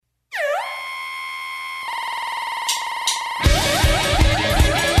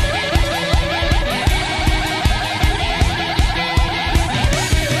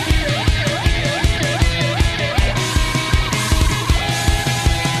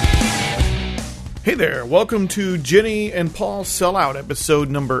Hey there, welcome to Jenny and Paul Sell Out, episode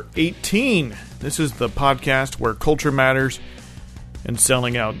number 18. This is the podcast where culture matters and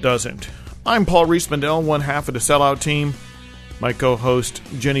selling out doesn't. I'm Paul Reesmandel, one half of the Sellout team. My co-host,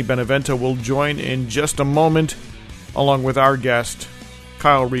 Jenny Benevento, will join in just a moment, along with our guest,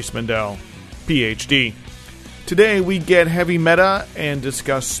 Kyle Reesmandel, PhD. Today we get heavy meta and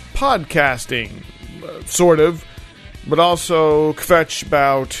discuss podcasting, sort of, but also kvetch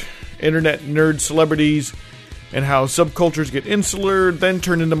about internet nerd celebrities and how subcultures get insular, then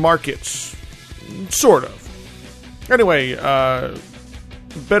turn into markets. Sort of. Anyway,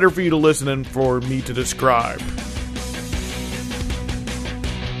 better for you to listen than for me to describe.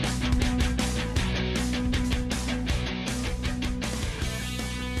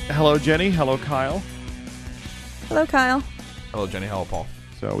 Hello, Jenny. Hello, Kyle. Hello, Kyle. Hello, Jenny. Hello, Paul.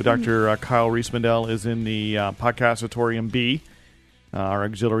 So, Dr. Kyle Reesmandel is in the Podcastatorium B, our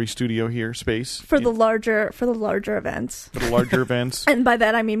auxiliary studio here, space. For the larger events. For the larger events. And by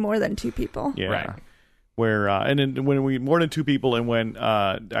that, I mean more than two people. Yeah. Right. Where and then when we more than two people, and when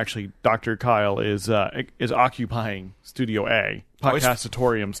actually Dr. Kyle is occupying Studio A,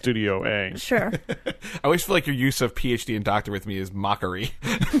 Podcastatorium Studio A. Sure. I always feel like your use of PhD and doctor with me is mockery,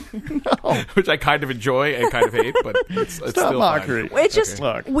 which I kind of enjoy and kind of hate, but it's Not still mockery. fine. It's just,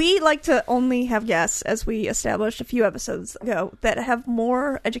 Look. we like to only have guests, as we established a few episodes ago, that have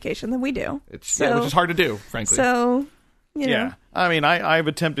more education than we do. Which is hard to do, frankly. So, you know. Yeah. I mean, I've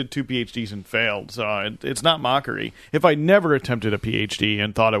attempted 2 PhDs and failed, so it's not mockery. If I never attempted a PhD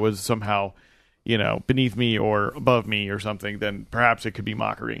and thought it was somehow, beneath me or above me or something, then perhaps it could be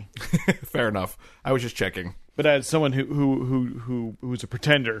mockery. Fair enough. I was just checking. But as someone who's a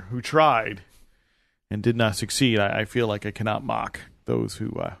pretender, who tried and did not succeed, I feel like I cannot mock those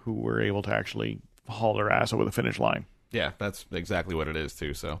who were able to actually haul their ass over the finish line. Yeah, that's exactly what it is,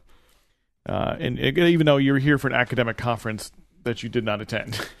 too, so. And even though you're here for an academic conference that you did not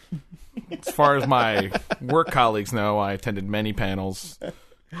attend. As far as my work colleagues know, I attended many panels,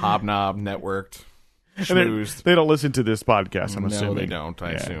 hobnob, networked, schmoozed. They don't listen to this podcast, I'm assuming. No, they don't,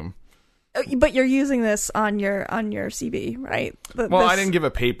 I assume. But you're using this on your CB, right? I didn't give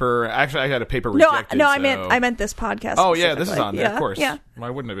a paper. Actually, I had a paper rejected. No, so. I meant this podcast. Oh, yeah, this is on there, yeah, of course. Yeah. Why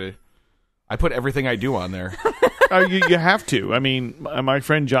wouldn't it be? I put everything I do on there. You have to. I mean, my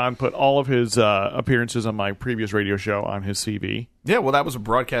friend John put all of his appearances on my previous radio show on his CV. Yeah, well, that was a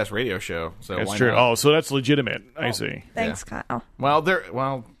broadcast radio show, so That's why true. not? Oh, so that's legitimate. I see. Thanks, Kyle.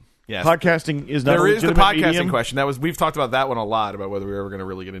 Yes. Podcasting is not There a is the legitimate podcasting medium. question. We've talked about that one a lot, about whether we were ever going to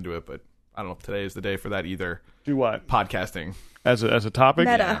really get into it, but I don't know if today is the day for that either. Do what? Podcasting. As a topic?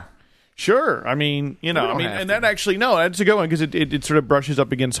 Meta. Yeah. Sure. I mean, have that actually, no, that's a good one because it sort of brushes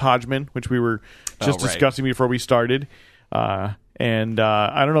up against Hodgman, which we were just discussing before we started. And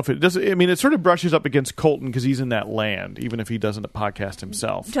I don't know if it does. I mean, it sort of brushes up against Colton because he's in that land, even if he doesn't podcast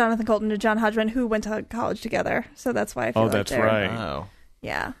himself. Jonathan Colton and John Hodgman, who went to college together. So that's why I feel like that's they're- right. Oh.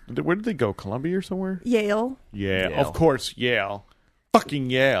 Yeah. Where did they go? Columbia or somewhere? Yale. Yeah, Yale. of course, Yale. Fucking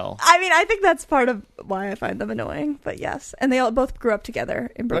Yale. I mean, I think that's part of why I find them annoying, but yes. And they all both grew up together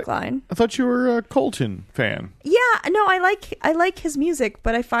in Brookline. I thought you were a Colton fan. Yeah, no, I like his music,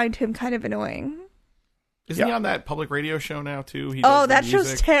 but I find him kind of annoying. Isn't he on that public radio show now, too? He Oh, does the that show's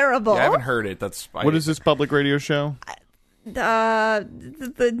music? terrible. Yeah, I haven't heard it. What is this public radio show? The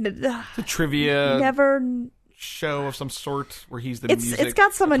trivia never show of some sort where he's the music. It's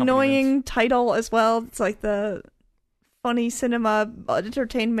got some accompaniment. annoying title as well. It's like the funny cinema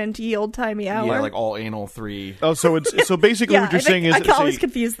entertainment old timey hour. Yeah, like all anal 3. Oh, so basically yeah, what you're saying is I it's can always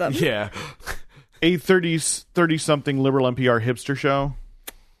confuse them. Yeah. a 30-something liberal NPR hipster show.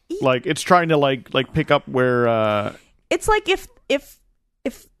 Like it's trying to like pick up where it's like if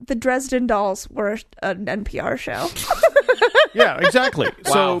the Dresden Dolls were an NPR show. yeah, exactly.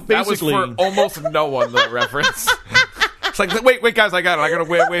 Wow, So basically that was for almost no one, the reference. It's like, wait, guys, I got it. I gotta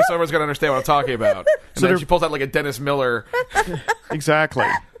wait so everyone's gonna understand what I'm talking about. And then she pulls out like a Dennis Miller. exactly.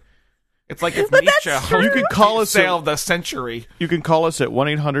 It's like if But Nietzsche that's true. You can call us sale of the century. You can call us at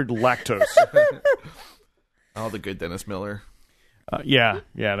 1-800-lactose. Oh, the good Dennis Miller. Yeah,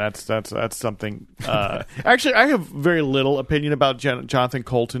 that's something. Actually, I have very little opinion about Jonathan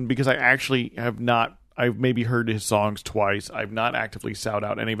Colton because I actually have not. I've maybe heard his songs twice. I've not actively sought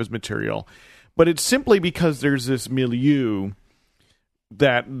out any of his material, but it's simply because there's this milieu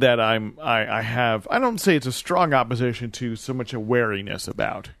that I have. I don't say it's a strong opposition to, so much a wariness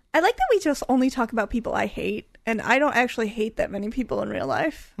about. I like that we just only talk about people I hate, and I don't actually hate that many people in real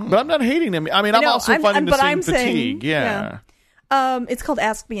life. But I'm not hating them. I mean, I'm also finding the same fatigue. Saying, yeah. It's called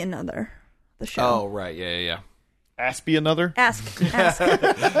Ask Me Another, the show. Oh, right. Yeah. Ask be another. Ask.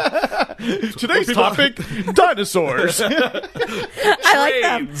 Today's topic: dinosaurs. I like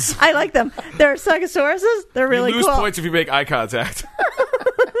them. I like them. They're Stegosauruses. They're really you lose cool. points if you make eye contact.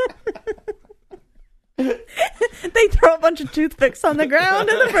 They throw a bunch of toothpicks on the ground,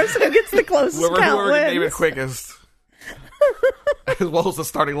 and the person who gets the closest Whoever count can name it wins. quickest. As well as the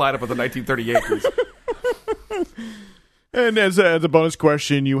starting lineup of the 1938 Yankees. And as a bonus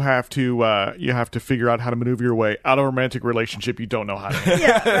question, you have to figure out how to maneuver your way out of a romantic relationship you don't know how to.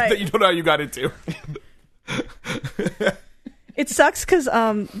 Yeah, That right. you don't know how you got into. It sucks because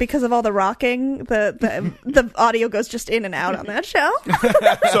of all the rocking, the audio goes just in and out on that show.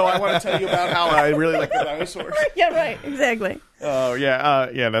 So I want to tell you about how I really like the dinosaurs. Yeah, right. Exactly. Oh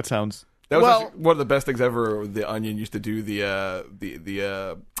yeah, that sounds. That was actually one of the best things ever. The Onion used to do the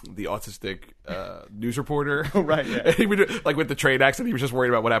autistic news reporter. Oh, right, yeah. And he would do, like with the train accident, he was just worried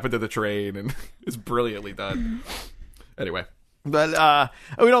about what happened to the train, and it's brilliantly done. Anyway, But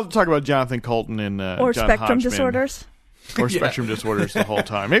we don't talk about Jonathan Colton and Or John spectrum Hodgman. disorders. Or spectrum disorders the whole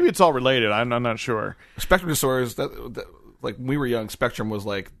time. Maybe it's all related. I'm not sure. spectrum disorders. That like when we were young, Spectrum was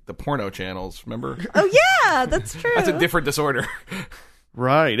like the porno channels. Remember? Oh yeah, that's true. That's a different disorder.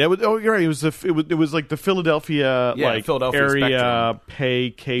 Right. You're right. It was like the Philadelphia Philadelphia area Spectrum. pay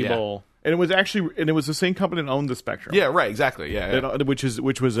cable. And it was the same company that owned the Spectrum. Yeah, right. Exactly. Yeah.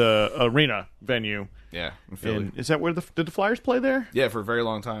 Which was a arena venue. Yeah. In Philly. And is that where did the Flyers play there? Yeah, for a very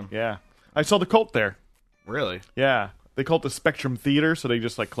long time. Yeah. I saw the Colt there. Really? Yeah. They called it the Spectrum Theater, so they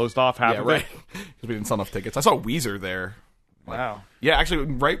just like closed off half of right. it. Because we didn't sell enough tickets. I saw Weezer there. Wow. Yeah, actually,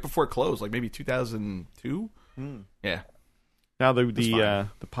 right before it closed, like maybe 2002. Yeah. Now the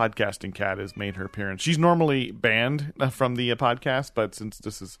podcasting cat has made her appearance. She's normally banned from the podcast, but since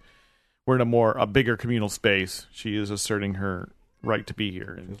we're in a bigger communal space, she is asserting her right to be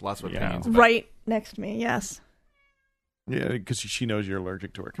here. And, There's lots of opinions. about Right next to me. Yes. Yeah, because she knows you're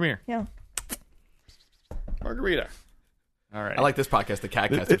allergic to her. Come here, Yeah. Margarita. All right. I like this podcast, the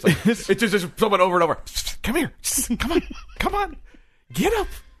Catcast. It's like, it's just someone over and over. Come here. Come on. Get up.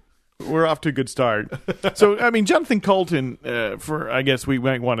 We're off to a good start. So, I mean, Jonathan Colton, I guess we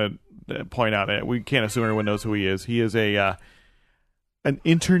might want to point out it. We can't assume everyone knows who he is. He is an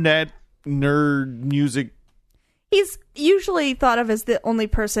internet nerd music. He's usually thought of as the only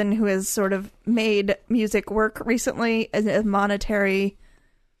person who has sort of made music work recently as a monetary.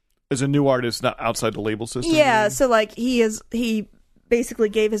 As a new artist, not outside the label system. Yeah, so like he basically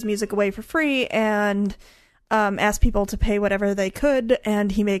gave his music away for free and asked people to pay whatever they could,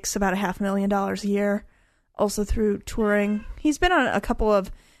 and he makes about $500,000 a year, also through touring. He's been on a couple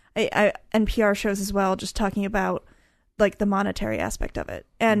of NPR shows as well, just talking about like the monetary aspect of it.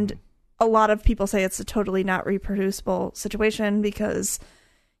 And a lot of people say it's a totally not reproducible situation because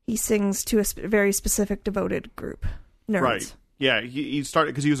he sings to a very specific devoted group, nerds. Right. Yeah, he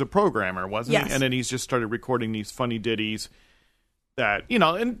started because he was a programmer, wasn't Yes. he? And then he's just started recording these funny ditties that,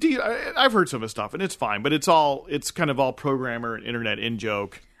 and I've heard some of his stuff, and it's fine, but it's kind of all programmer and internet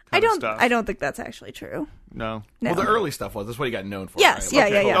in-joke kind of stuff. I don't think that's actually true. No. No. Well, the early stuff was. That's what he got known for. Yes,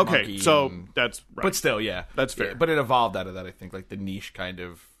 right? yeah. Hope Okay, Monkey so and- that's right. But still, yeah. That's fair. Yeah, but it evolved out of that, I think, like the niche kind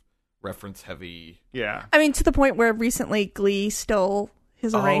of reference-heavy. Yeah. I mean, to the point where recently Glee stole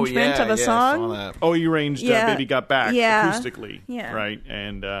his arrangement of a I saw song. that. Oh, he arranged Yeah. Baby Got Back Yeah. acoustically. Yeah. Right?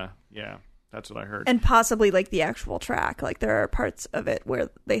 And, yeah, that's what I heard. And possibly like the actual track. Like there are parts of it where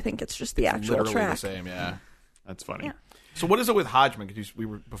they think it's just the actual Literally track the same, yeah. That's funny. Yeah. So what is it with Hodgman? Because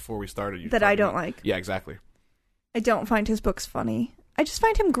before we started, you that I don't like. Yeah, exactly. I don't find his books funny. I just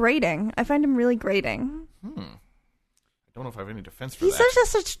find him grating. I find him really grating. I don't know if I have any defense for He's that.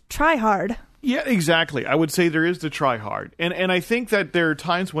 just a try hard. Yeah, exactly. I would say there is the try hard. And I think that there are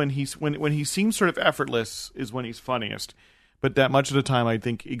times when when he seems sort of effortless is when he's funniest. But that much of the time, I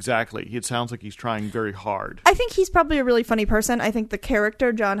think exactly. It sounds like he's trying very hard. I think he's probably a really funny person. I think the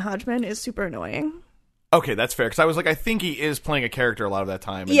character, John Hodgman, is super annoying. Okay, that's fair. Because I was like, I think he is playing a character a lot of that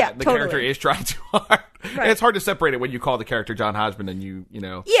time. And Yeah, the totally. character is trying too hard. Right. And it's hard to separate it when you call the character John Hodgman and you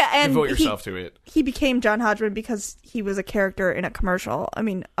And devote yourself to it. He became John Hodgman because he was a character in a commercial. I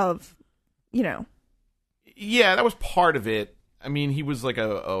mean, Yeah, that was part of it. I mean, he was like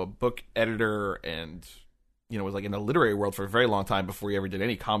a book editor and, was like in the literary world for a very long time before he ever did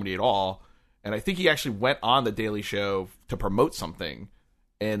any comedy at all. And I think he actually went on The Daily Show to promote something.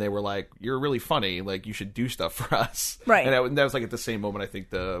 And they were like, "You're really funny. Like, you should do stuff for us." Right. And that was like at the same moment, I think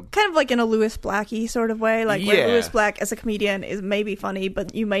kind of like in a Louis Black-y sort of way. Like where Yeah. Louis Black as a comedian is maybe funny,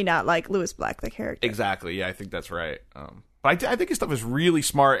 but you may not like Louis Black, the character. Exactly. Yeah, I think that's right. But I think his stuff is really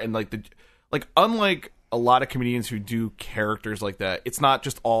smart and unlike a lot of comedians who do characters like that, it's not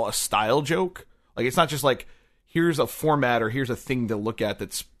just all a style joke. Like, it's not just like here's a format or here's a thing to look at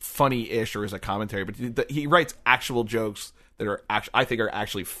that's funny-ish or is a commentary, but he writes actual jokes that are I think are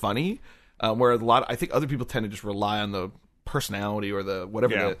actually funny, where I think other people tend to just rely on the personality or the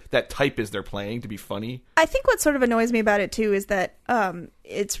whatever that type is they're playing to be funny. I think what sort of annoys me about it too is that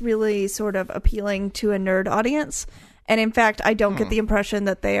it's really sort of appealing to a nerd audience, and in fact I don't get the impression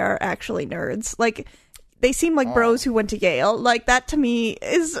that they are actually nerds. Like, they seem like bros who went to Yale. Like, that to me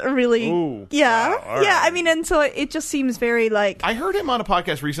is really... Ooh, yeah. wow, yeah, right. I mean, and so it just seems very, like... I heard him on a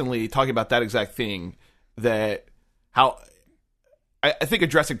podcast recently talking about that exact thing, that how... I think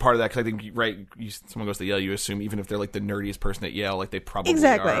addressing part of that, because I think, right, someone goes to Yale, you assume even if they're, like, the nerdiest person at Yale, like, they probably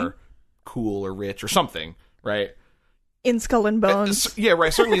are cool or rich or something, right? In Skull and Bones. Yeah,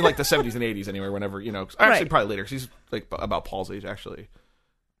 right. Certainly in, like, the 70s and 80s anyway, whenever, actually probably later, because he's, like, about Paul's age, actually.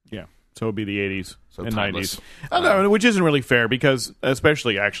 Yeah. So it would be the 80s So and timeless. 90s. No, which isn't really fair because,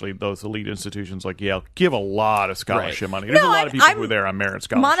 especially actually, those elite institutions like Yale give a lot of scholarship money. There's a lot of people who are there on merit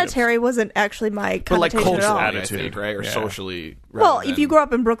scholarships. Monetary wasn't actually my But like connotation at all. culturally, I think, right? Or socially. Well, if you grow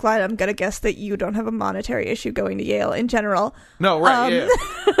up in Brookline, I'm going to guess that you don't have a monetary issue going to Yale in general. No, right, yeah.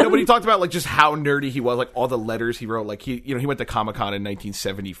 No, but he talked about, like, just how nerdy he was, like, all the letters he wrote. Like, he went to Comic-Con in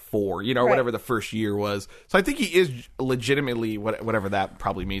 1974, or whatever the first year was. So I think he is legitimately, whatever that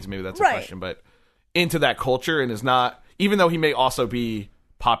probably means, maybe that's a question, but into that culture and is not, even though he may also be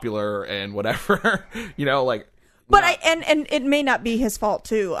popular and whatever, like... But and it may not be his fault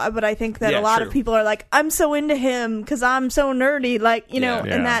too. But I think that a lot of people are like, I'm so into him because I'm so nerdy, like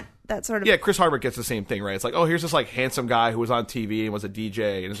and that sort of. Yeah, Chris Hardwick gets the same thing, right? It's like, oh, here's this like handsome guy who was on TV and was a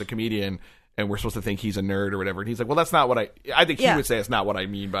DJ and is a comedian, and we're supposed to think he's a nerd or whatever. And he's like, well, that's not what I think he would say it's not what I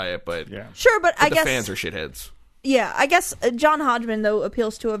mean by it, but sure, but I guess the fans are shitheads. Yeah, I guess John Hodgman though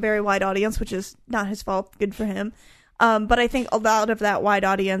appeals to a very wide audience, which is not his fault. Good for him. But I think a lot of that wide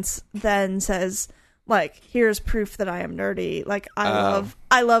audience then says, like, here's proof that I am nerdy. Like,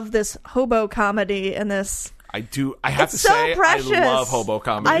 I love this hobo comedy and this. I do. I have to so say, precious. I love hobo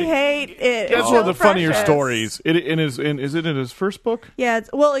comedy. I hate it. That's It's one of the so funnier precious. stories. Is it in his first book? Yeah.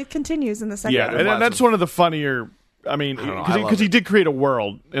 It continues in the second. Yeah, and that's one of the funnier. I mean, because he did create a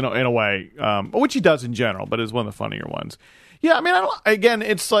world in a way, which he does in general, but is one of the funnier ones. Yeah, I mean,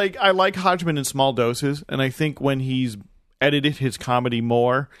 it's like I like Hodgman in small doses, and I think when he's edited his comedy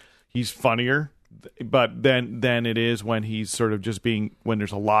more, he's funnier. But then it is when he's sort of just when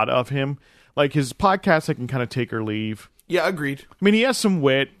there's a lot of him. Like his podcast, I can kind of take or leave. Yeah, agreed. I mean, he has some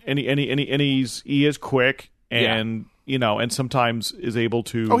wit, and he is quick, and and sometimes is able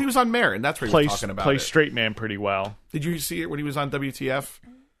to. Oh, he was on Marin. That's where he was talking about play it. straight man pretty well. Did you see it when he was on WTF?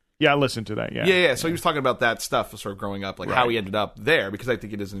 Yeah, I listened to that. Yeah. Yeah. So he was talking about that stuff, sort of growing up, like how he ended up there, because I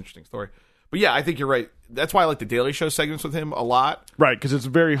think it is an interesting story. But yeah, I think you're right. That's why I like the Daily Show segments with him a lot. Right, because it's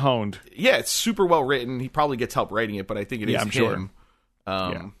very honed. Yeah, it's super well written. He probably gets help writing it, but I think it is I'm him.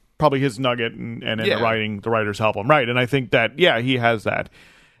 Sure. Probably his nugget, and the writers help him. Right, and I think that, he has that.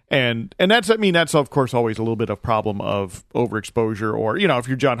 And that's, that's, of course, always a little bit of problem of overexposure, or, if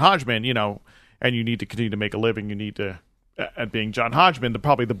you're John Hodgman, and you need to continue to make a living, you need to, at being John Hodgman,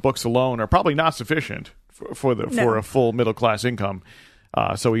 probably the books alone are probably not sufficient for a full middle-class income.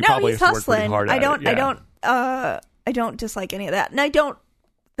 So he probably has to work pretty hard at it. I don't dislike any of that, and I don't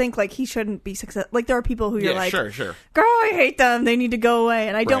think like he shouldn't be successful. Like there are people who you're like, sure, girl, I hate them. They need to go away,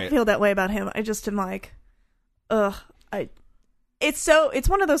 and I don't feel that way about him. I just am like, ugh. It's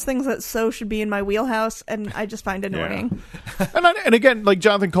one of those things that should be in my wheelhouse, and I just find it annoying. And again, like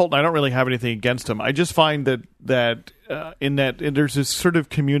Jonathan Colton, I don't really have anything against him. I just find that there's this sort of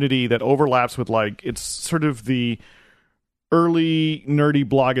community that overlaps with, like, it's sort of the early nerdy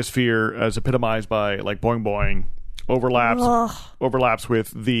blogosphere as epitomized by like Boing Boing overlaps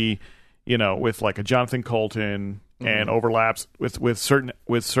with the with like a Jonathan Colton, and overlaps with certain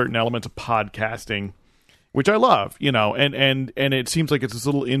elements of podcasting, which I love, and it seems like it's this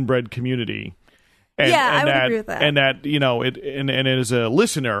little inbred community. And, I would agree with that. And that, and as a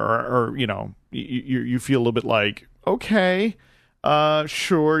listener, or you feel a little bit like, okay,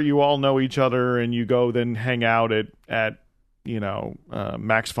 sure, you all know each other, and you go then hang out at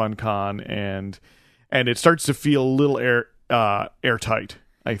Max FunCon, and it starts to feel a little airtight,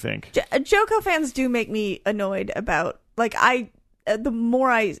 I think. JoCo fans do make me annoyed about, like, the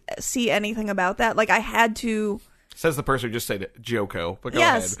more I see anything about that, like, I had to... Says the person who just said JoCo, but go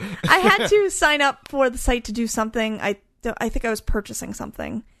ahead. I had to sign up for the site to do something. I think I was purchasing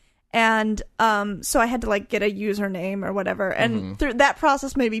something. And so I had to, like, get a username or whatever. And through that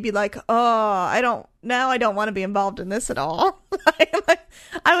process made me be like, I don't want to be involved in this at all. I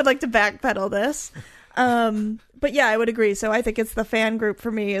would like to backpedal this. But yeah, I would agree. So I think it's the fan group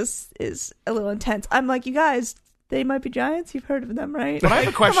for me is a little intense. I'm like, you guys, They Might Be Giants? You've heard of them, right? But I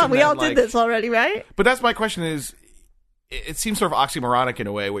have a question. Come on, we then, all did this already, right? But that's my question is, it seems sort of oxymoronic in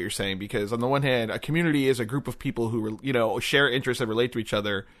a way what you're saying, because on the one hand, a community is a group of people who, share interests and relate to each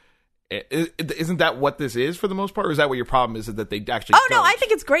other. Isn't that what this is for the most part, or is that what your problem is that they actually don't? No, I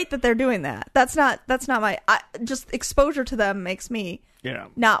think it's great that they're doing that. That's not my just exposure to them makes me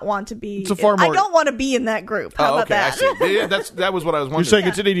not want to be. It's a far more, I don't want to be in that group. How about that? I see. Yeah, that was what I was wondering. You're saying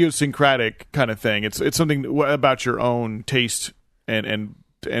it's an idiosyncratic kind of thing. It's something about your own taste and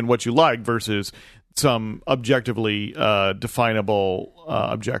what you like versus some objectively definable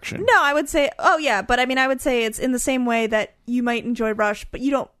objection. No, I would say, but I mean, I would say it's in the same way that you might enjoy Rush, but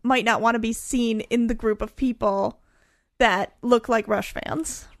you might not want to be seen in the group of people that look like Rush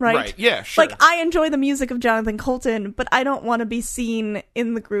fans, right? Right, yeah, sure. Like, I enjoy the music of Jonathan Coulton, but I don't want to be seen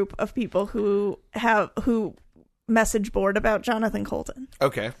in the group of people who message board about Jonathan Coulton.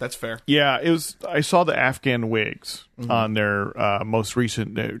 Okay, that's fair. Yeah, I saw the Afghan Wigs on their most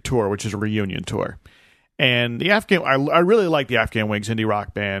recent tour, which is a reunion tour. And the I really like the Afghan Wigs indie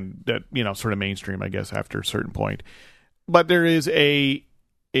rock band that, sort of mainstream, I guess, after a certain point. But there is a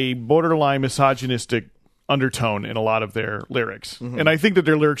borderline misogynistic undertone in a lot of their lyrics. And I think that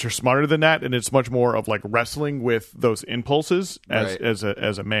their lyrics are smarter than that, and it's much more of like wrestling with those impulses as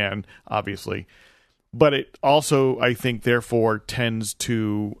a man, obviously. But it also, I think, therefore tends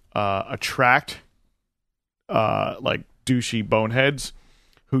to attract like douchey boneheads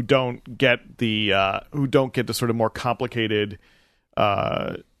who don't get the sort of more complicated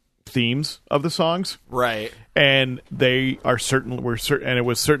themes of the songs, right? And they are certain. And it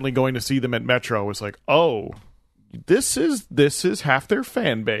was certainly going to see them at Metro. It was like, oh, this is half their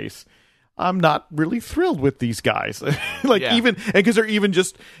fan base. I'm not really thrilled with these guys. Even because they're even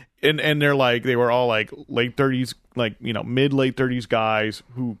just. And they're like, they were all like late 30s, like, mid late 30s guys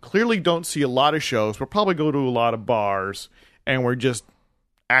who clearly don't see a lot of shows, but probably go to a lot of bars, and we're just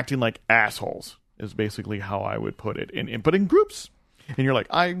acting like assholes is basically how I would put it. But in groups, and you're like,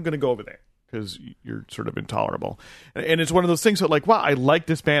 I'm going to go over there because you're sort of intolerable. And it's one of those things that, like, wow, I like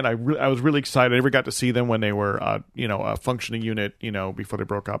this band. I was really excited. I never got to see them when they were, a functioning unit, before they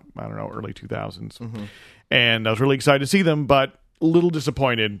broke up, I don't know, early 2000s. Mm-hmm. And I was really excited to see them, but a little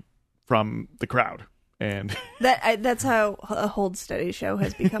disappointed from the crowd. And that's how a Hold Steady show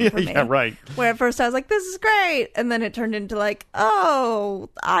has become for me. Yeah, right. Where at first I was like, this is great, and then it turned into like, oh,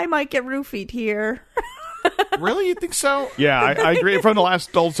 I might get roofied here. Really? You think so? Yeah, I agree. From the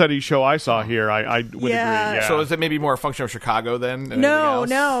last Hold Steady show I saw here, I would agree. Yeah. So is it maybe more a function of Chicago then?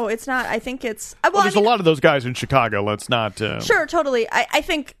 No, it's not. I think it's... there's a lot of those guys in Chicago. Let's not... Sure, totally. I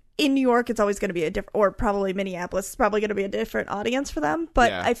think... In New York, it's always going to be a different, or probably Minneapolis, it's probably going to be a different audience for them.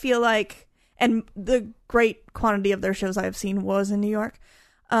 But I feel like, and the great quantity of their shows I've seen was in New York.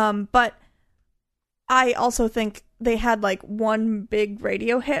 But I also think they had like one big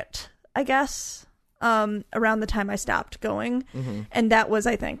radio hit, I guess, around the time I stopped going. Mm-hmm. And that was,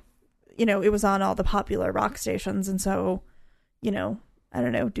 I think, it was on all the popular rock stations. And so, I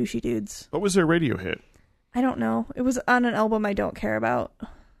don't know, douchey dudes. What was their radio hit? I don't know. It was on an album I don't care about.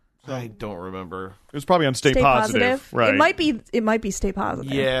 I don't remember. It was probably on Stay Positive. Right. It might be Stay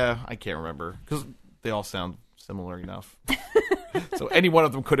Positive. Yeah, I can't remember because they all sound similar enough. So any one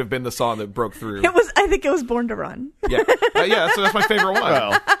of them could have been the song that broke through. I think it was Born to Run. Yeah. So that's my favorite one.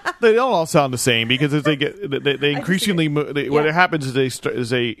 Well, they don't all sound the same because as they get they increasingly what happens is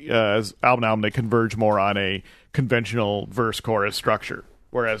as album they converge more on a conventional verse chorus structure.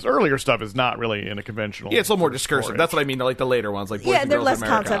 Whereas earlier stuff is not really in a conventional. Yeah, it's a little more discursive. That's what I mean. Like the later ones, like Boys and they're Girls less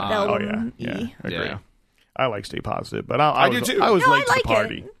America. concept album. Yeah, agree. Yeah. I like Stay Positive, but I do too. I was late to like the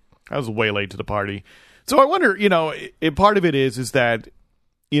party. It. I was way late to the party. So I wonder, part of it is that,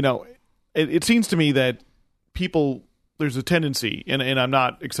 it seems to me that people, there's a tendency, and I'm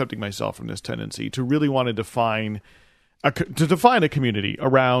not accepting myself from this tendency, to really want to define a community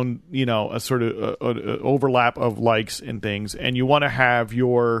around, a sort of overlap of likes and things, and you want to have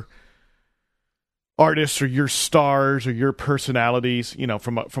your artists or your stars or your personalities,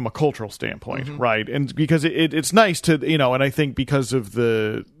 from a cultural standpoint, mm-hmm. right? And because it's nice to, and I think because of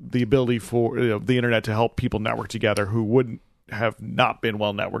the ability for the internet to help people network together who wouldn't have not been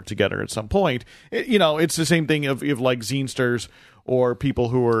well networked together at some point, it's the same thing of like zinesters or people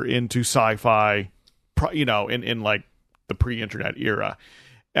who are into sci-fi, in like the pre-internet era.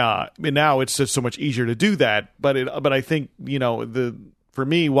 And now it's just so much easier to do that. But I think, for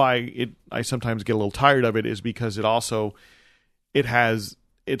me, why I sometimes get a little tired of it is because it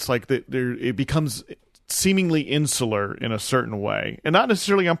becomes seemingly insular in a certain way, and not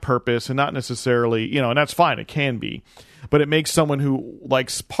necessarily on purpose, and not necessarily, and that's fine. It can be, but it makes someone who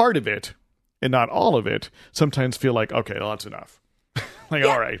likes part of it and not all of it, sometimes feel like, okay, well, that's enough. Like,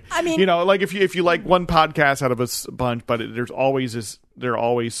 Yeah, all right. I mean, you know, like if you like one podcast out of a bunch, but there are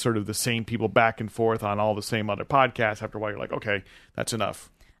always sort of the same people back and forth on all the same other podcasts. After a while, you're like, okay, that's enough.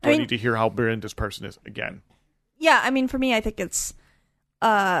 I need to hear how brilliant this person is again. Yeah, I mean, for me, I think it's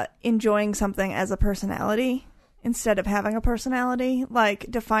enjoying something as a personality instead of having a personality. Like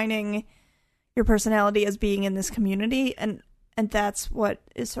defining your personality as being in this community, and that's what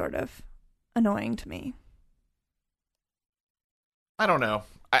is sort of annoying to me. I don't know.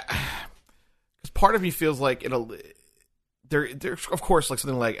 Because part of me feels like there's of course like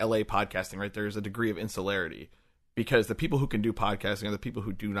something like LA podcasting, right? There's a degree of insularity because the people who can do podcasting are the people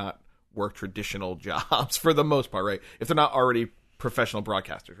who do not work traditional jobs for the most part, right? If they're not already professional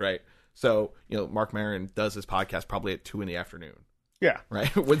broadcasters, right? So, you know, Mark Maron does his podcast probably at 2 p.m. Yeah, right.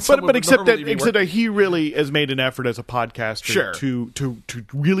 But except that he really has made an effort as a podcaster to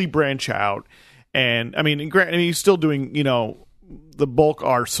really branch out, and I mean, he's still doing, you know, the bulk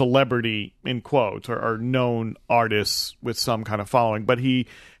are celebrity in quotes or are known artists with some kind of following, but he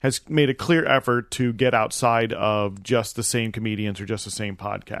has made a clear effort to get outside of just the same comedians or just the same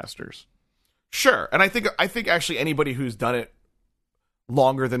podcasters. Sure, and I think actually anybody who's done it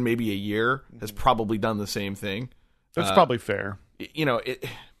longer than maybe a year has probably done the same thing. That's probably fair. You know,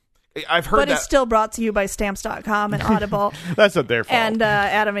 I've heard but that. It's still brought to you by Stamps.com and Audible. That's not their fault. And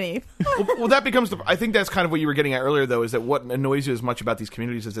Adam and Eve. well, that becomes I think that's kind of what you were getting at earlier, though, is that what annoys you as much about these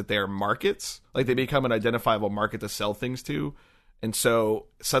communities is that they are markets. Like, they become an identifiable market to sell things to. And so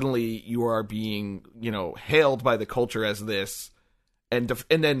suddenly you are being, you know, hailed by the culture as this and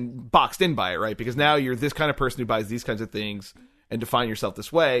then boxed in by it, right? Because now you're this kind of person who buys these kinds of things and define yourself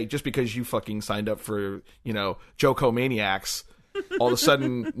this way just because you fucking signed up for, you know, Joco Maniacs. All of a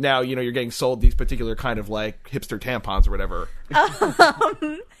sudden, now, you know, you're getting sold these particular kind of, like, hipster tampons or whatever. That's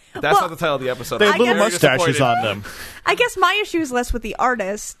not the title of the episode. They have little mustaches on them. I guess my issue is less with the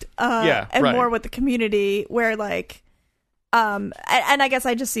artist and more with the community where, like, and I guess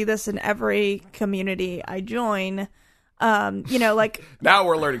I just see this in every community I join. You know, like... Now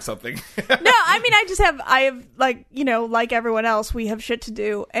we're learning something. No, I mean, I have, like, you know, like everyone else, we have shit to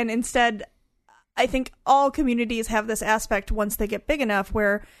do. And instead... I think all communities have this aspect once they get big enough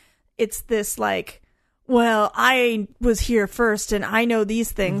where it's this like, well, I was here first and I know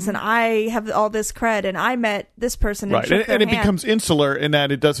these things and I have all this cred and I met this person. Right. And it becomes insular in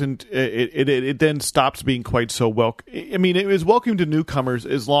that it doesn't, it then stops being quite so welcome. I mean, it was welcome to newcomers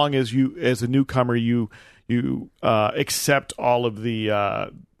as long as you, as a newcomer, you accept all of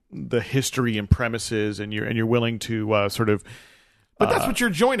the history and premises and you're willing to sort of, but that's what you're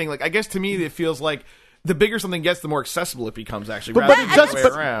joining. Like, I guess to me, it feels like the bigger something gets, the more accessible it becomes, actually.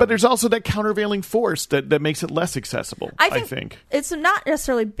 But there's also that countervailing force that makes it less accessible, I think. It's not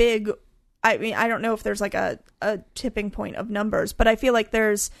necessarily big. I mean, I don't know if there's like a tipping point of numbers, but I feel like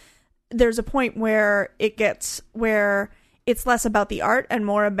there's a point where it gets where it's less about the art and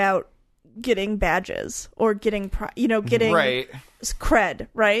more about getting badges or getting right. cred,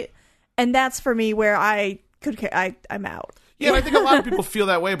 right? And that's for me where I'm out. Yeah, and I think a lot of people feel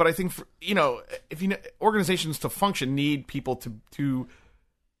that way, but I think, you know, organizations to function need people to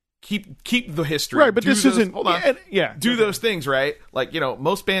keep the history. Right, but this isn't... Hold on. Yeah. Do those things, right? Like, you know,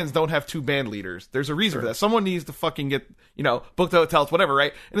 most bands don't have 2 band leaders. There's a reason for that. Someone needs to fucking get, you know, booked hotels, whatever,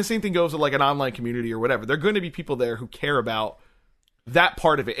 right? And the same thing goes with, like, an online community or whatever. There are going to be people there who care about that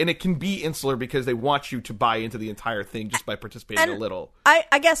part of it, and it can be insular because they want you to buy into the entire thing just by participating a little.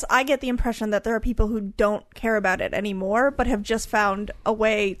 I guess I get the impression that there are people who don't care about it anymore, but have just found a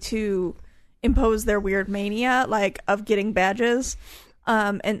way to impose their weird mania, like of getting badges.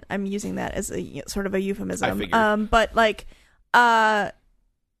 And I'm using that as a sort of a euphemism. I figured. But like, I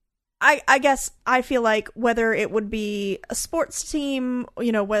guess I feel like whether it would be a sports team,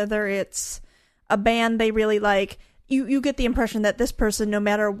 you know, whether it's a band they really like. You get the impression that this person, no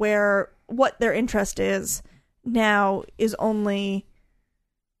matter what their interest is, now is only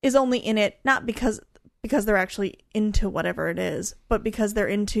in it not because they're actually into whatever it is, but because they're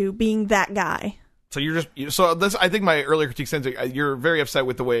into being that guy. So I think my earlier critique says you're very upset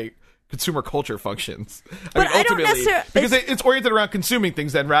with the way consumer culture functions. But I don't necessarily, because it's oriented around consuming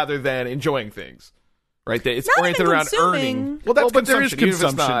things then rather than enjoying things. Right, it's oriented around earning. Well, but there is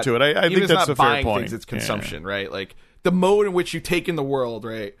consumption to it. I think that's a fair point. Things, it's consumption, right? Like the mode in which you take in the world,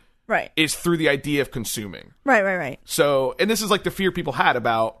 right, is through the idea of consuming. Right. So, and this is like the fear people had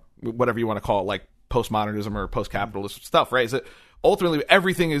about whatever you want to call it, like postmodernism or post-capitalist stuff, right? Is that ultimately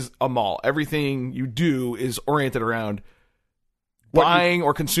everything is a mall. Everything you do is oriented around buying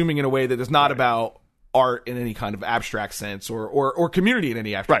or consuming in a way that is not about art in any kind of abstract sense or community in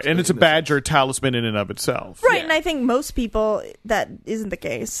any abstract sense. Right, and it's a badge or a talisman in and of itself. Right, and I think most people, that isn't the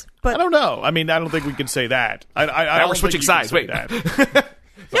case. But I don't know. I mean, I don't think we can say that. I we're switching sides. Wait.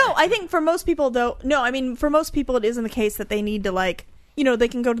 No, I think for most people, though, for most people it isn't the case that they need to, like, they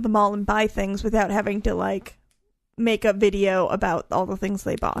can go to the mall and buy things without having to, like, make a video about all the things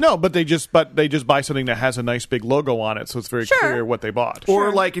they bought. No, but they just buy something that has a nice big logo on it, so it's very clear what they bought.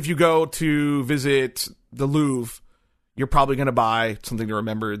 Or like if you go to visit the Louvre, you're probably going to buy something to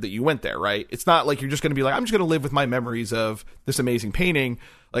remember that you went there, right? It's not like you're just going to be like, I'm just going to live with my memories of this amazing painting.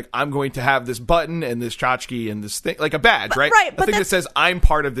 Like, I'm going to have this button and this tchotchke and this thing, like a badge, right? Right, a thing that says I'm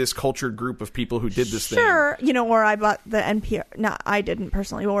part of this cultured group of people who did this thing. Sure, or I bought the NPR. No, I didn't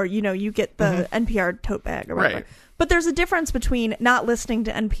personally. Or, you get the NPR tote bag or whatever. Right. But there's a difference between not listening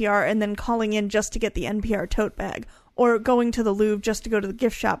to NPR and then calling in just to get the NPR tote bag, or going to the Louvre just to go to the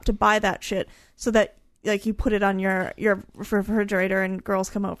gift shop to buy that shit so that, like, you put it on your refrigerator and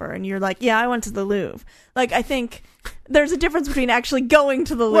girls come over and you're like, yeah, I went to the Louvre. Like, I think there's a difference between actually going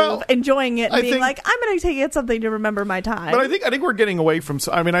to the Louvre, enjoying it, and being like, I'm going to get something to remember my time. But I think we're getting away from.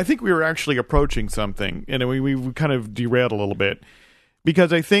 I mean, I think we were actually approaching something, and we kind of derailed a little bit.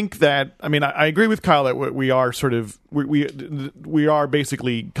 Because I think that, I mean, I agree with Kyle that we are sort of we are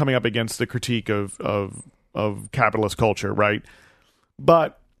basically coming up against the critique of capitalist culture, right?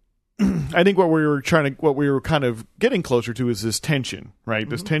 But I think what we were kind of getting closer to is this tension, right?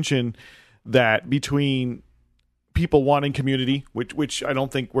 This tension that between people wanting community, which I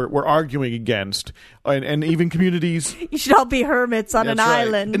don't think we're arguing against, and even communities. You should all be hermits on an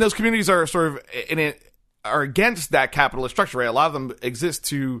island, and those communities are sort of are against that capitalist structure, right? A lot of them exist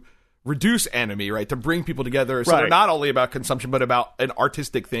to reduce enemy, right? To bring people together, so they're not only about consumption, but about an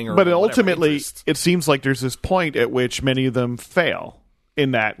artistic thing. But ultimately, it seems like there's this point at which many of them fail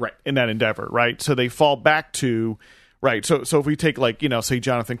in that endeavor, right? So they fall back to So if we take, like, say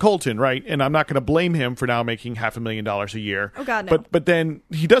Jonathan Colton, right? And I'm not going to blame him for now making $500,000 a year. Oh God, no. But then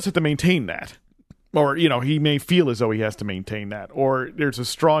he does have to maintain that. Or, he may feel as though he has to maintain that. Or there's a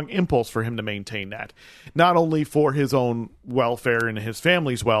strong impulse for him to maintain that. Not only for his own welfare and his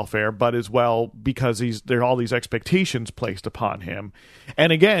family's welfare, but as well because there are all these expectations placed upon him.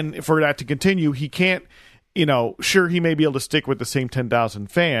 And again, for that to continue, he can't, sure, he may be able to stick with the same 10,000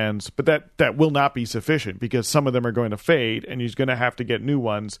 fans, but that will not be sufficient because some of them are going to fade and he's going to have to get new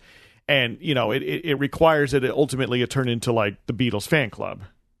ones. And, it requires that it ultimately turn into, like, the Beatles fan club.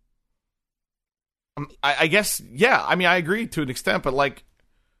 I guess, yeah. I mean, I agree to an extent, but, like,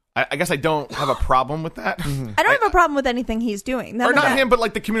 I guess I don't have a problem with that. I don't have a problem with anything he's doing. Or not him, but,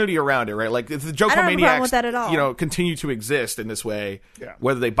 like, the community around it, right? Like, if the Jokomaniacs, continue to exist in this way,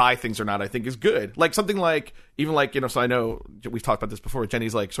 whether they buy things or not, I think is good. Like, something like, even like, so I know we've talked about this before.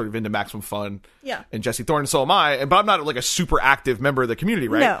 Jenny's, like, sort of into Maximum Fun. Yeah. And Jesse Thorne, and so am I. But I'm not, like, a super active member of the community,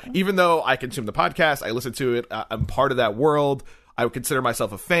 right? No. Even though I consume the podcast, I listen to it, I'm part of that world. I would consider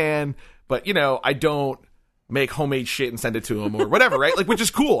myself a fan. But, I don't make homemade shit and send it to him or whatever, right? Like, which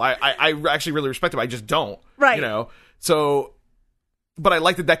is cool. I actually really respect him. I just don't. Right. So, but I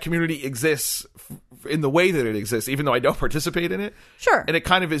like that community exists in the way that it exists, even though I don't participate in it. Sure. And it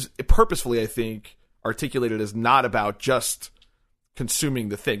kind of is purposefully, I think, articulated as not about just consuming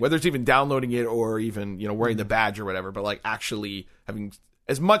the thing, whether it's even downloading it or even, wearing the badge or whatever, but, like, actually having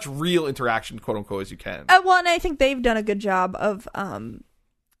as much real interaction, quote unquote, as you can. Well, and I think they've done a good job of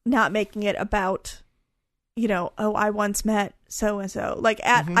not making it about, I once met so-and-so. Like,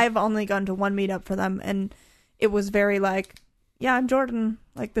 I've only gone to one meetup for them, and it was very like, yeah, I'm Jordan.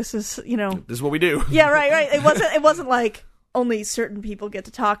 Like, this is, This is what we do. Yeah, right. It wasn't like only certain people get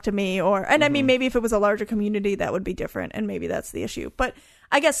to talk to me, and I mean, maybe if it was a larger community, that would be different, and maybe that's the issue. But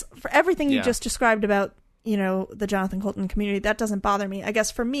I guess for everything you just described about, the Jonathan Colton community, that doesn't bother me. I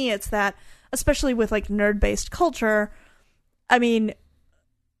guess for me, it's that, especially with, like, nerd-based culture, I mean,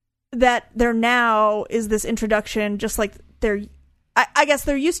 that there now is this introduction, just like I guess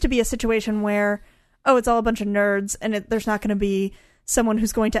there used to be a situation where, it's all a bunch of nerds, and there's not going to be someone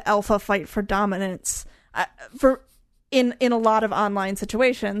who's going to alpha fight for dominance in a lot of online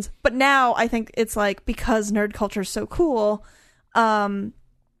situations. But now I think it's like, because nerd culture is so cool,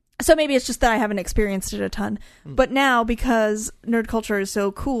 so maybe it's just that I haven't experienced it a ton. But now, because nerd culture is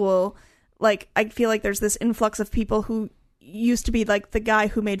so cool, like, I feel like there's this influx of people who used to be like the guy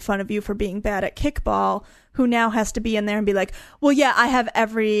who made fun of you for being bad at kickball, who now has to be in there and be like, well, yeah, I have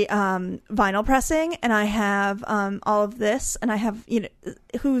every vinyl pressing, and I have all of this, and I have,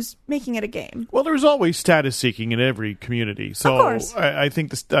 who's making it a game. Well, there's always status seeking in every community, so of course. I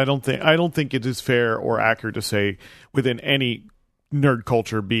think I don't think it is fair or accurate to say within any nerd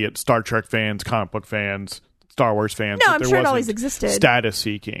culture, be it Star Trek fans, comic book fans, Star Wars fans. No, that I'm there sure it wasn't always existed. Status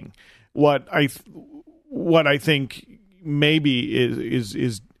seeking. What I think maybe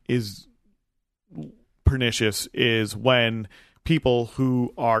is pernicious is when people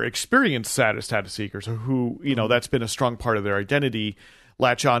who are experienced status seekers, or who, that's been a strong part of their identity,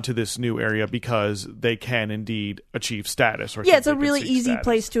 latch onto this new area because they can indeed achieve status. Or it's a really easy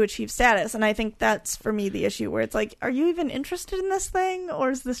place to achieve status, and I think that's, for me, the issue, where it's like, are you even interested in this thing,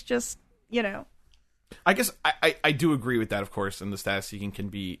 or is this just, I guess I do agree with that, of course, and the status seeking can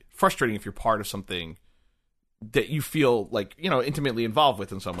be frustrating if you're part of something that you feel like, intimately involved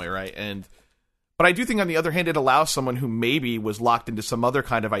with in some way, right? But I do think, on the other hand, it allows someone who maybe was locked into some other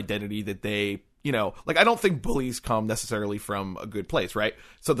kind of identity that they, I don't think bullies come necessarily from a good place, right?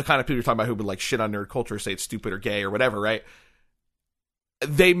 So the kind of people you're talking about who would, like, shit on nerd culture, say it's stupid or gay or whatever, right?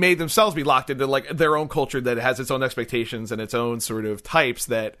 They may themselves be locked into, like, their own culture that has its own expectations and its own sort of types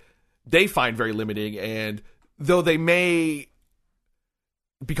that they find very limiting, and though they may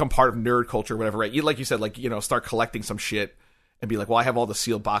become part of nerd culture or whatever, right? Like you said, like, start collecting some shit and be like, well, I have all the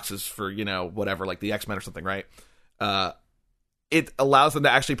sealed boxes for, whatever, like the X-Men or something, right? It allows them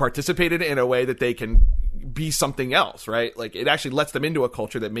to actually participate in it in a way that they can be something else, right? Like, it actually lets them into a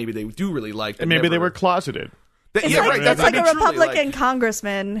culture that maybe they do really like. And maybe they were closeted. It's like a Republican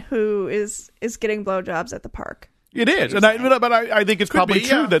congressman who is getting blowjobs at the park. It is, but I think it's probably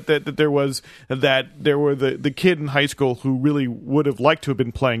true that there were the kid in high school who really would have liked to have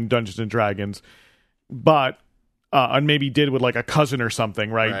been playing Dungeons and Dragons, but and maybe did with, like, a cousin or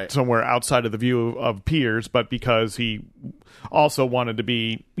something, right? Somewhere outside of the view of peers, but because he also wanted to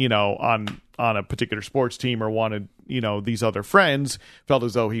be, on a particular sports team, or wanted, these other friends, felt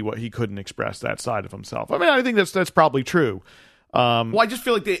as though he couldn't express that side of himself. I mean, I think that's probably true. Well, I just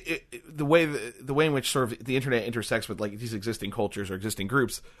feel like the way in which sort of the internet intersects with, like, these existing cultures or existing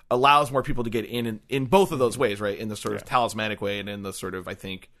groups allows more people to get in both of those ways, right? In the sort of talismanic way, and in the sort of, I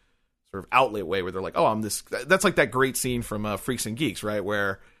think, sort of outlet way, where they're like, oh, I'm this. That's like that great scene from Freaks and Geeks, right?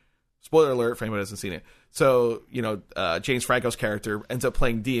 Where, spoiler alert for anyone who hasn't seen it. So, James Franco's character ends up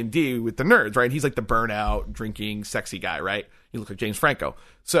playing D&D with the nerds, right? He's like the burnout, drinking, sexy guy, right? He looks like James Franco.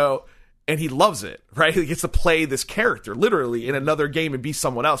 So, and he loves it, right? He gets to play this character literally in another game and be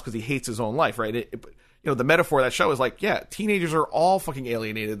someone else because he hates his own life, right? The metaphor of that show is like, yeah, teenagers are all fucking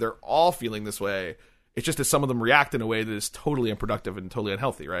alienated. They're all feeling this way. It's just that some of them react in a way that is totally unproductive and totally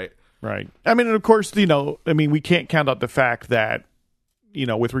unhealthy, right? Right. I mean, and of course, we can't count out the fact that,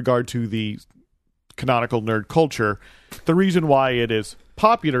 with regard to the canonical nerd culture, the reason why it is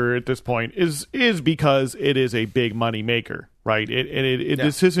popular at this point is because it is a big money maker, right?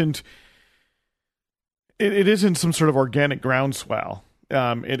 This isn't. It isn't some sort of organic groundswell.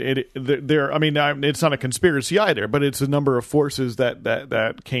 It's not a conspiracy either, but it's a number of forces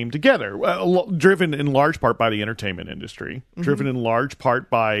that came together, driven in large part by the entertainment industry, driven in large part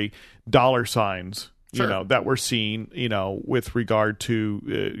by dollar signs, that we're seeing, with regard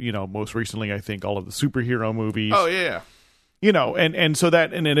to, most recently, I think, all of the superhero movies. Oh, yeah. And so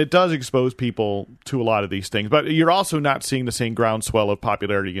and it does expose people to a lot of these things, but you're also not seeing the same groundswell of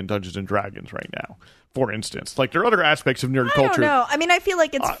popularity in Dungeons and Dragons right now. For instance, like, there are other aspects of nerd culture. I don't know. I mean, I feel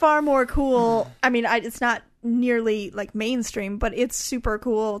like it's far more cool. I mean, it's not nearly, like, mainstream, but it's super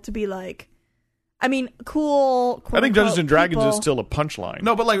cool to be like, cool. I think Dungeons and Dragons is still a punchline.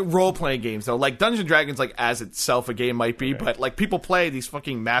 No, but, like, role-playing games, though. Like, Dungeons and Dragons, like, as itself a game might be, but, like, people play these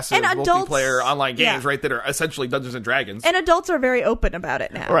fucking massive multiplayer online games, right, that are essentially Dungeons and Dragons. And adults are very open about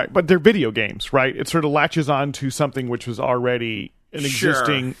it now. Right, but they're video games, right? It sort of latches on to something which was already an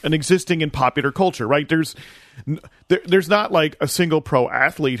existing in popular culture, right? There's not, like, a single pro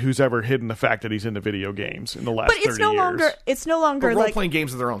athlete who's ever hidden the fact that he's into video games in the last 30 years. It's no longer but like role-playing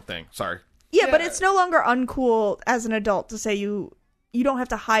games are their own thing. Sorry. Yeah, but it's no longer uncool as an adult to say you don't have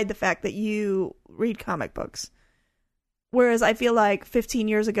to hide the fact that you read comic books. Whereas I feel like 15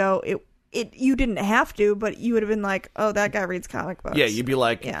 years ago, you didn't have to, but you would have been like, oh, that guy reads comic books. Yeah, you'd be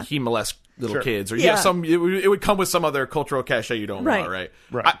like, he molests little kids, or it would come with some other cultural cachet you don't want, right?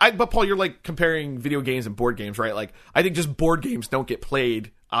 But Paul, you're, like, comparing video games and board games, right? Like, I think just board games don't get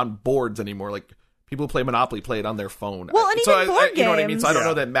played on boards anymore. Like, people who play Monopoly play it on their phone. Well, and even board games, you know what I mean? So I don't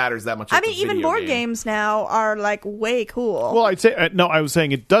know that matters that much. I mean, even board games now are, like, way cool. Well, I'd say no. I was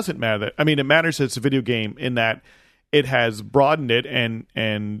saying it doesn't matter. I mean, it matters that it's a video game in that it has broadened it, and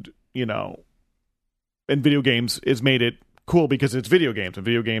video games has made it cool because it's video games, and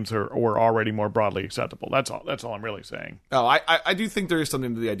video games were already more broadly acceptable. That's all I'm really saying. Oh, I do think there is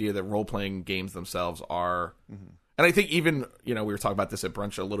something to the idea that role-playing games themselves are, and I think even, we were talking about this at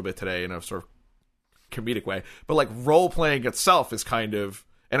brunch a little bit today in a sort of comedic way, but like role playing itself is kind of,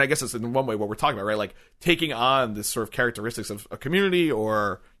 and I guess it's in one way what we're talking about, right? Like taking on this sort of characteristics of a community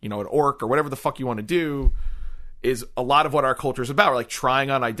or, you know, an orc or whatever the fuck you want to do is a lot of what our culture is about. We're like trying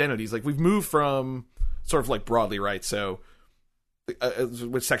on identities. Like we've moved from sort of like broadly, right? So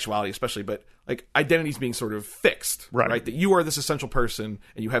with sexuality especially, but like identities being sort of fixed, right? That you are this essential person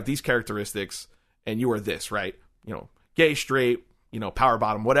and you have these characteristics and you are this, right? You know, gay, straight, you know, power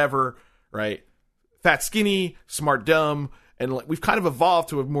bottom, whatever, right? Fat, skinny, smart, dumb. And like, we've kind of evolved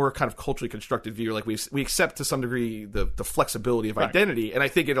to a more kind of culturally constructed view. Like we accept to some degree the flexibility of identity. And I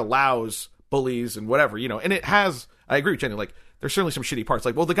think it allows bullies and whatever, you know, and it has, I agree with Jenny, like there's certainly some shitty parts.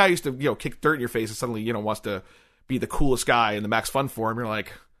 Like, well, the guy used to, you know, kick dirt in your face and suddenly, you know, wants to be the coolest guy in the Max Fun Forum. You're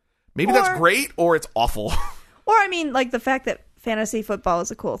like, maybe that's great or it's awful. Or I mean, like the fact that fantasy football is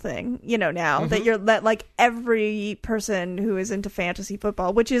a cool thing, you know, now that like every person who is into fantasy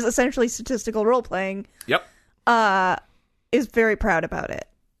football, which is essentially statistical role playing, is very proud about it.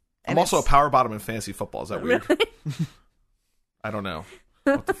 And I'm also a power bottom in fantasy football. Is that weird? Really? I don't know.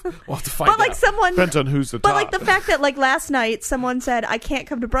 We'll have to find out. But like someone depends on who's the top. But like the fact that like last night someone said I can't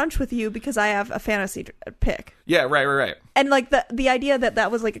come to brunch with you because I have a fantasy pick. Yeah, right. And like the idea that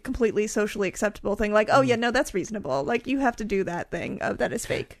was like a completely socially acceptable thing. Like, oh yeah, no, that's reasonable. Like you have to do that thing that is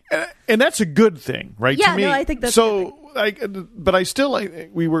fake. And that's a good thing, right? Yeah, to me. no, I think that's so. But I still like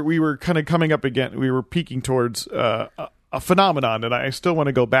we were kind of coming up again. We were peaking towards a phenomenon that I still want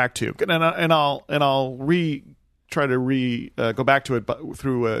to go back to, and I'll try to go back to it but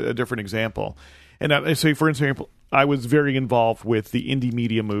through a different example. And I say, for example, I was very involved with the indie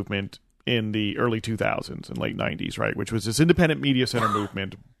media movement in the early 2000s and late 90s, right? Which was this independent media center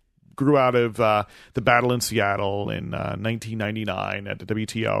movement, grew out of the battle in Seattle in 1999 at the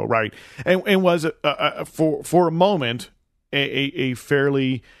WTO, right? And was for a moment a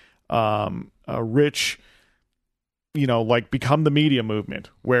fairly rich, you know, like become the media movement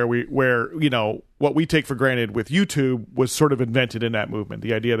where you know, what we take for granted with YouTube was sort of invented in that movement.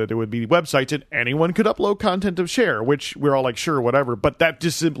 The idea that there would be websites and anyone could upload content to share, which we're all like, sure, whatever. But that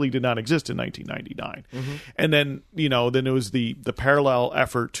just simply did not exist in 1999. And then, you know, then it was the parallel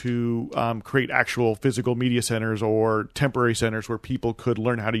effort to create actual physical media centers or temporary centers where people could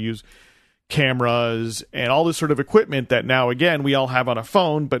learn how to use cameras and all this sort of equipment that now, again, we all have on a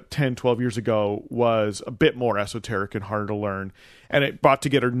phone, but 10, 12 years ago was a bit more esoteric and harder to learn. And it brought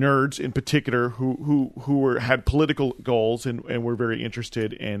together nerds in particular who had political goals and were very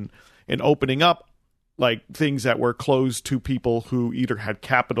interested in opening up like things that were closed to people who either had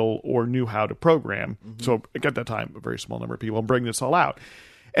capital or knew how to program. So at that time, a very small number of people, and bring this all out.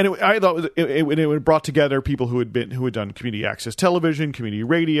 And I thought it brought together people who had done community access television, community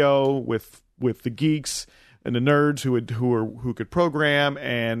radio, with the geeks and the nerds who could program,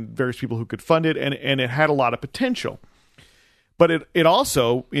 and various people who could fund it, and it had a lot of potential. But it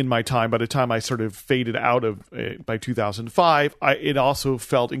also, in my time, by the time I sort of faded out of it by 2005, it also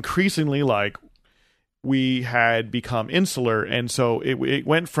felt increasingly like we had become insular, and so it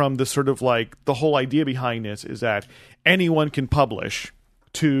went from the sort of like the whole idea behind this is that anyone can publish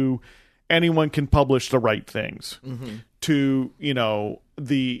to anyone can publish the right things to, you know,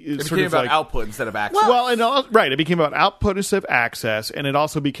 it sort became of about like output instead of access. Right. It became about output instead of access, and it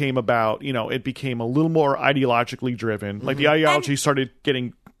also became about, you know, it became a little more ideologically driven. Like the ideology started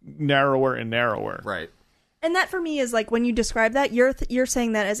getting narrower and narrower. Right. And that for me is like when you describe that, you're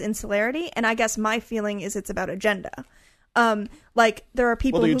saying that as insularity, and I guess my feeling is it's about agenda. Like there are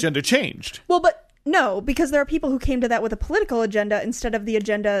people. Well, the agenda changed. Well, but. No, because there are people who came to that with a political agenda instead of the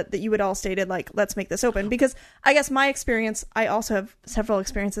agenda that you had all stated, like, let's make this open. Because I guess my experience, I also have several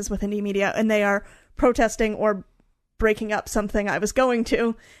experiences with indie media, and they are protesting or breaking up something I was going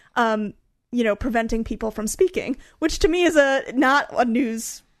to, you know, preventing people from speaking, which to me is not a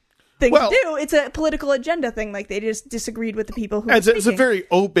news thing to do. It's a political agenda thing. Like, they just disagreed with the people who were speaking. It's a very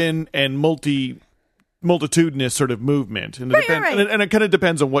open and multitudinous sort of movement, and it and it kind of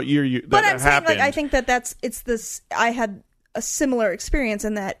depends on what year that I'm saying, happened. like, I think it's this. I had a similar experience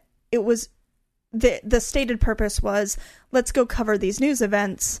in that it was the stated purpose was let's go cover these news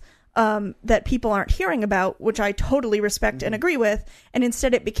events that people aren't hearing about, which I totally respect and agree with, and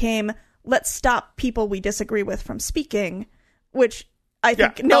instead it became let's stop people we disagree with from speaking, which I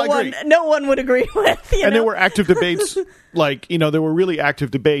think no one would agree with. You know? There were active debates, like, you know, there were really active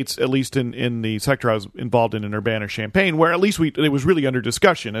debates, at least in the sector I was involved in Urbana-Champaign, where at least it was really under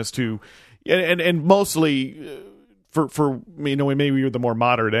discussion as to, and mostly for you know, maybe we were the more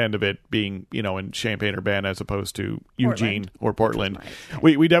moderate end of it being, you know, in Champaign-Urbana as opposed to Eugene or Portland.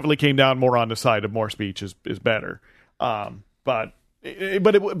 We definitely came down more on the side of more speech is better. But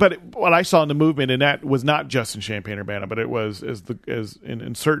But what I saw in the movement, and that was not just in Champaign-Urbana, but it was as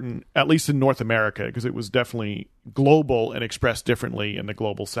in certain, at least in North America, because it was definitely global and expressed differently in the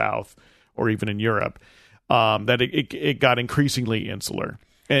global South or even in Europe, that it got increasingly insular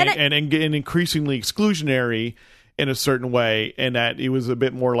and increasingly exclusionary in a certain way, and that it was a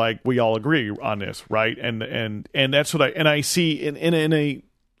bit more like we all agree on this, right? And that's what I see in a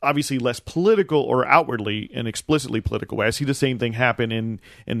obviously less political or outwardly and explicitly political way. I see the same thing happen in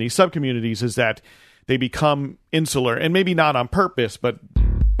these subcommunities, is that they become insular, and maybe not on purpose, but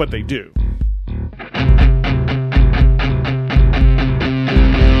they do.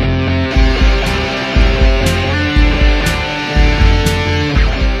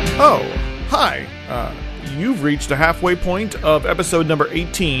 Oh, hi. You've reached the halfway point of episode number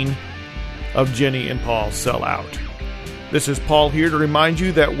 18 of Jenny and Paul Sell Out. This is Paul here to remind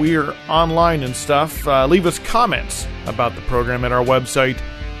you that we're online and stuff. Leave us comments about the program at our website,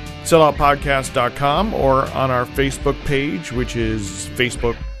 selloutpodcast.com, or on our Facebook page, which is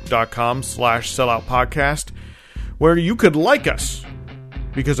facebook.com/selloutpodcast, where you could like us,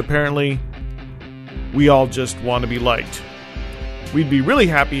 because apparently we all just want to be liked. We'd be really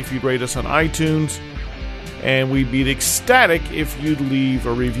happy if you'd rate us on iTunes, and we'd be ecstatic if you'd leave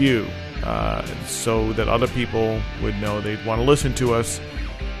a review. So that other people would know they'd want to listen to us,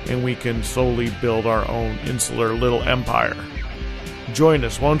 and we can slowly build our own insular little empire. Join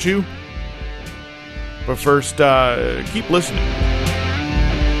us, won't you? But first, keep listening.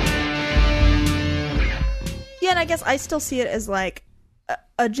 Yeah, and I guess I still see it as like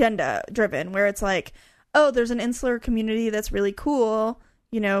agenda driven, where it's like, oh, there's an insular community that's really cool,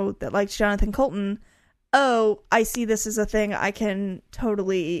 that likes Jonathan Colton. Oh, I see this as a thing I can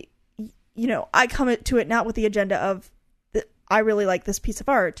totally, I come to it not with the agenda of, I really like this piece of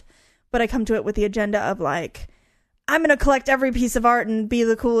art, but I come to it with the agenda of like, I'm going to collect every piece of art and be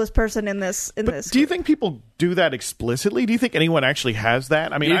the coolest person in this. Do you think people do that explicitly? Do you think anyone actually has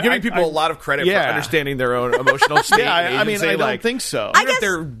that? I mean, you're giving people a lot of credit for understanding their own emotional state. I don't think so. Even if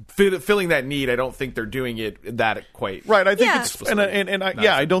they're filling that need, I don't think they're doing it that quite right. I think it's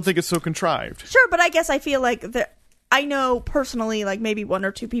I don't think it's so contrived. Sure, but I guess I feel like I know personally, like maybe one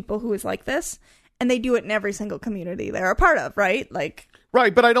or two people who is like this, and they do it in every single community they're a part of, right? Like,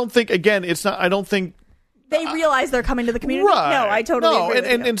 right, but I don't think, again, it's not. I don't think they realize they're coming to the community. Right. No, I totally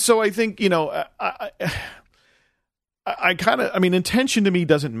agree. And so I think I kind of, intention to me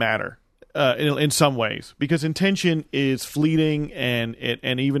doesn't matter in some ways, because intention is fleeting, and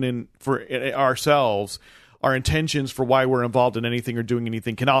even for ourselves, our intentions for why we're involved in anything or doing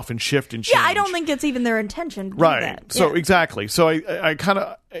anything can often shift and change. Yeah, I don't think it's even their intention to do right. that. So exactly. So I kind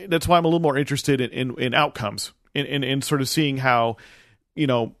of, that's why I'm a little more interested in outcomes, in sort of seeing how,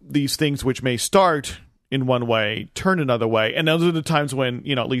 these things which may start in one way turn another way. And those are the times when,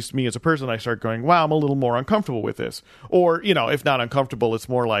 at least me as a person, I start going, wow, I'm a little more uncomfortable with this. Or, if not uncomfortable, it's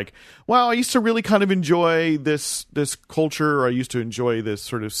more like, wow, I used to really kind of enjoy this culture, or I used to enjoy this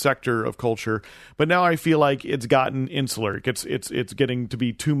sort of sector of culture, but now I feel like it's gotten insular. It's getting to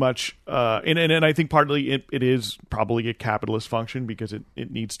be too much. And I think partly it is probably a capitalist function, because it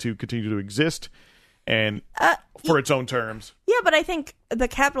needs to continue to exist and for its own terms. Yeah, but I think the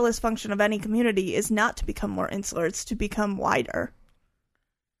capitalist function of any community is not to become more insular; it's to become wider.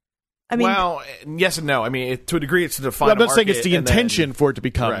 Well, yes and no. To a degree, it's to define. Well, I'm not saying it's the intention for it to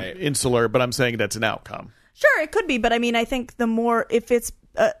become insular, but I'm saying that's an outcome. Sure, it could be, but I think the more, if it's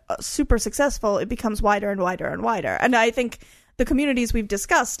super successful, it becomes wider and wider and wider. And I think the communities we've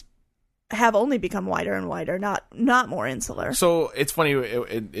discussed have only become wider and wider, not more insular. So it's funny.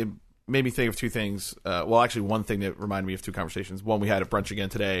 It made me think of two things. Actually, one thing that reminded me of two conversations. One, we had at brunch again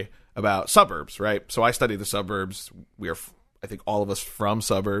today about suburbs, right? So I study the suburbs. We are, I think, all of us from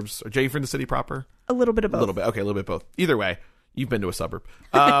suburbs. Are Jay from the city proper? A little bit of both. A little bit. Okay, a little bit both. Either way, you've been to a suburb.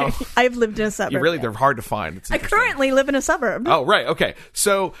 I've lived in a suburb. They're hard to find. I currently live in a suburb. Oh, right. Okay.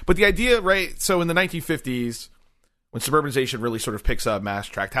 So, but the idea, right? So in the 1950s, when suburbanization really sort of picks up, mass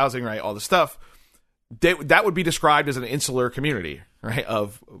tract housing, right? All this stuff. That would be described as an insular community, right?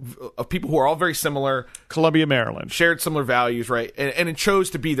 Of people who are all very similar. Columbia, Maryland. Shared similar values, right? And it chose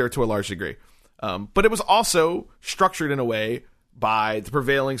to be there to a large degree. But it was also structured in a way by the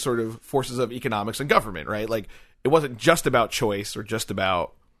prevailing sort of forces of economics and government, right? Like, it wasn't just about choice or just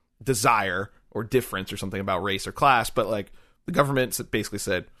about desire or difference or something about race or class, but like the government basically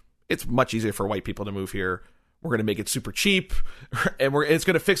said, it's much easier for white people to move here. We're going to make it super cheap, and it's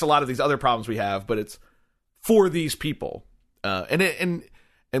going to fix a lot of these other problems we have, but it's for these people. And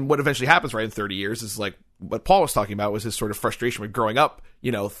what eventually happens, right, in 30 years is like what Paul was talking about was his sort of frustration with growing up,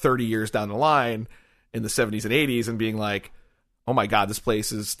 30 years down the line in the 70s and 80s and being like, oh my God, this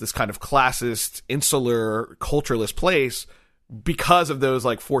place is this kind of classist, insular, cultureless place because of those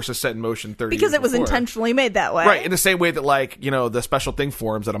like forces set in motion 30 because years it was before. intentionally made that way. Right, in the same way that like, you know, the special thing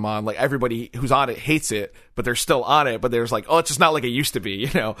forums that I'm on, like everybody who's on it hates it, but they're still on it, but there's like, oh, it's just not like it used to be, you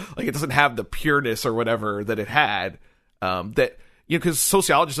know, like it doesn't have the pureness or whatever that it had. That, you know, because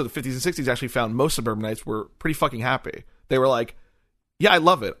sociologists of the 50s and 60s actually found most suburbanites were pretty fucking happy. They were like, yeah, I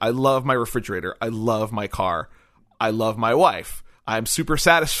love it. I love my refrigerator. I love my car. I love my wife. I'm super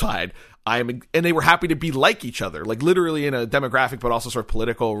satisfied. And they were happy to be like each other, like literally in a demographic, but also sort of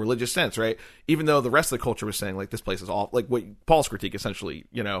political, religious sense, right? Even though the rest of the culture was saying like this place is all like what Paul's critique essentially,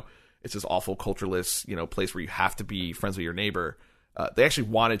 you know, it's this awful cultureless, you know, place where you have to be friends with your neighbor. They actually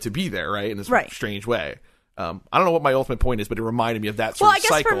wanted to be there, right? In this strange way. I don't know what my ultimate point is, but it reminded me of that sort of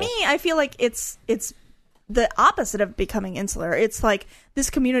cycle. Well, I guess for me, I feel like it's the opposite of becoming insular. It's like this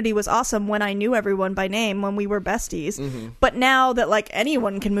community was awesome when I knew everyone by name, when we were besties. Mm-hmm. But now that like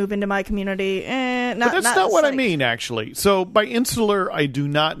anyone can move into my community, but that's not what I mean, actually. So by insular, I do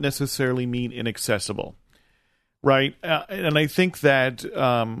not necessarily mean inaccessible, right? And I think that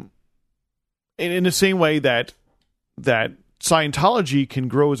in the same way that Scientology can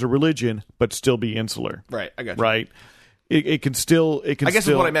grow as a religion but still be insular, right? I got you. Right. It can still. I guess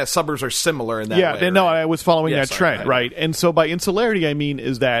is what I meant. Suburbs are similar in that way. Yeah, no, right? I was following that trend, right? And so by insularity, I mean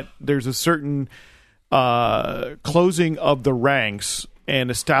is that there's a certain closing of the ranks and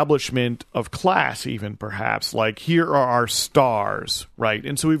establishment of class, even perhaps. Like, here are our stars, right?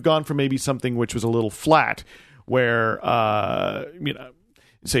 And so we've gone from maybe something which was a little flat, where, you know,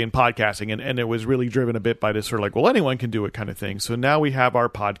 say in podcasting, and it was really driven a bit by this sort of like, well, anyone can do it kind of thing. So now we have our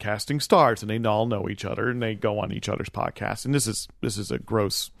podcasting stars, and they all know each other, and they go on each other's podcasts. And this is a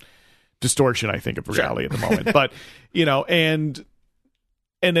gross distortion, I think, of reality at the moment. But, you know, and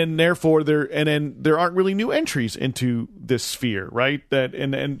then therefore there aren't really new entries into this sphere, right? That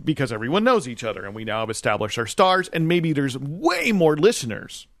and because everyone knows each other, and we now have established our stars, and maybe there's way more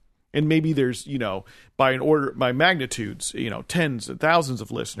listeners. And maybe there's, you know, by magnitudes, you know, tens and thousands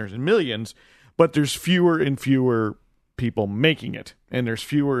of listeners and millions, but there's fewer and fewer people making it. And there's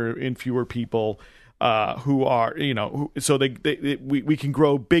fewer and fewer people who are, you know, so we can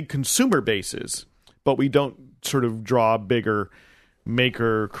grow big consumer bases, but we don't sort of draw bigger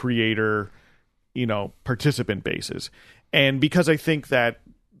maker, creator, you know, participant bases. And because I think that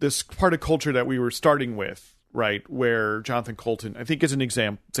this part of culture that we were starting with, right, where Jonathan Coulton, I think, is an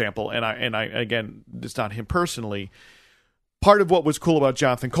example, and I again, it's not him personally. Part of what was cool about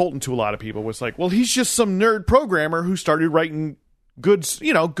Jonathan Coulton to a lot of people was like, well, he's just some nerd programmer who started writing good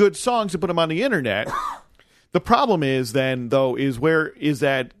songs to put them on the internet. The problem is then, though, is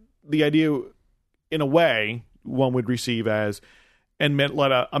that the idea, in a way, one would receive as, and meant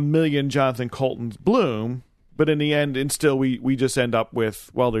let a million Jonathan Coultons bloom, but in the end, and still we just end up with,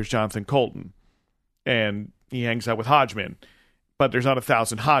 well, there's Jonathan Coulton, and he hangs out with Hodgman, but there's not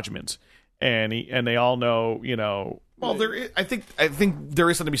 1,000 Hodgmans, and they all know, you know. Well, I think there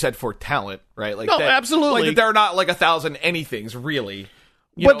is something to be said for talent, right? Like, no, absolutely. Like, there are not like 1,000 anythings, really.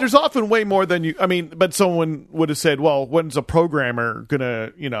 But there's often way more than you. I mean, but someone would have said, "Well, when's a programmer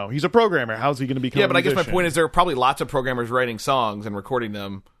gonna? You know, he's a programmer. How's he gonna become?" Yeah, but I guess my point is there are probably lots of programmers writing songs and recording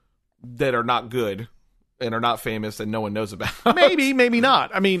them that are not good and are not famous and no one knows about. Maybe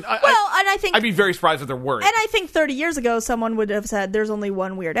not. I mean, and I think I'd be very surprised if there weren't. And I think 30 years ago, someone would have said, "There's only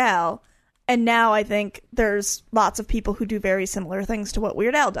one Weird Al." And now I think there's lots of people who do very similar things to what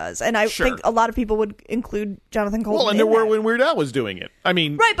Weird Al does. And I think a lot of people would include Jonathan Coulton. Well, and there were when Weird Al was doing it. I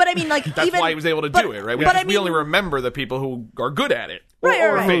mean... Right, but I mean, like... That's why he was able to do it, right? We only remember the people who are good at it. Or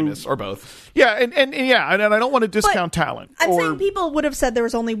famous, or both. Yeah, and I don't want to discount talent. I'm saying people would have said there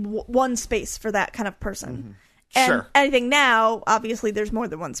was only one space for that kind of person. Mm-hmm. And I think now, obviously, there's more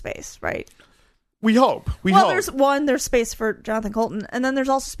than one space, right? We hope. Well, there's space for Jonathan Coulton, and then there's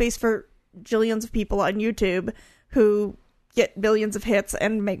also space for jillions of people on YouTube who get billions of hits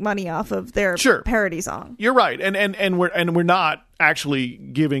and make money off of their parody song. You're right, and we're not actually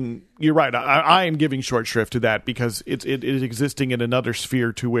giving. You're right. I am giving short shrift to that because it is existing in another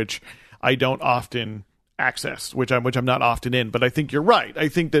sphere to which I don't often access, which I'm not often in. But I think you're right. I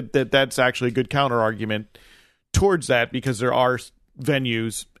think that's actually a good counter argument towards that because there are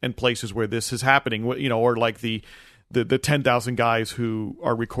venues and places where this is happening. You know, or like the 10,000 guys who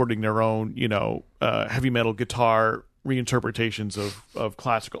are recording their own, you know, heavy metal guitar reinterpretations of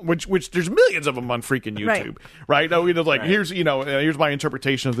classical, which there's millions of them on freaking YouTube, right? No, you know, like here's my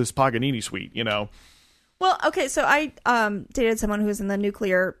interpretation of this Paganini suite, you know. Well, okay, so I dated someone who was in the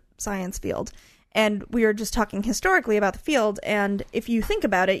nuclear science field, and we were just talking historically about the field. And if you think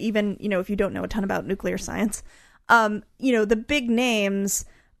about it, even if you don't know a ton about nuclear science, The big names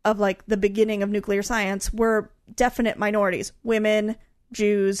of like the beginning of nuclear science were definite minorities: women,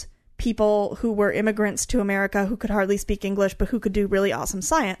 Jews, people who were immigrants to America who could hardly speak English but who could do really awesome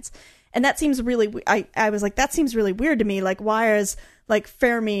science. And that seems really, I was like, that seems really weird to me. Like, why is like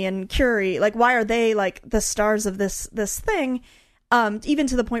Fermi and Curie, like, why are they like the stars of this thing? Even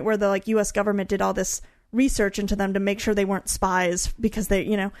to the point where the like U.S. government did all this research into them to make sure they weren't spies because they,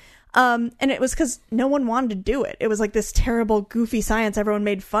 and it was because no one wanted to do it. It was like this terrible, goofy science everyone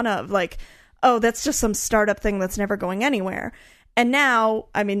made fun of. Like, oh, that's just some startup thing that's never going anywhere. And now,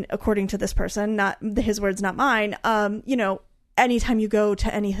 I mean, according to this person, not his words, not mine, anytime you go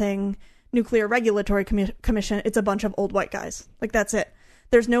to anything Nuclear Regulatory Commission, it's a bunch of old white guys. Like, that's it.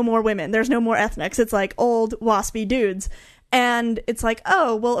 There's no more women. There's no more ethnics. It's like old, waspy dudes. And it's like,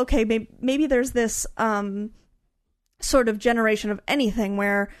 oh, well, okay, maybe there's this sort of generation of anything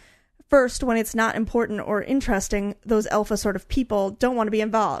where first, when it's not important or interesting, those alpha sort of people don't want to be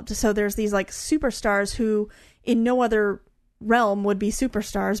involved. So there's these like superstars who in no other realm would be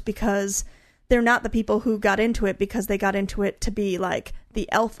superstars because they're not the people who got into it because they got into it to be like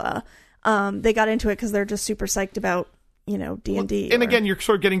the alpha. They got into it because they're just super psyched about, D&D. And again, you're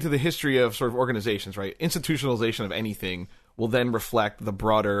sort of getting to the history of sort of organizations, right? Institutionalization of anything will then reflect the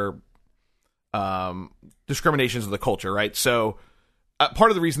broader discriminations of the culture, right? So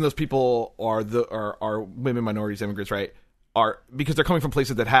part of the reason those people are women, minorities, immigrants, right, are because they're coming from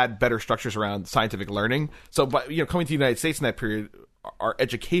places that had better structures around scientific learning. So, but coming to the United States in that period, our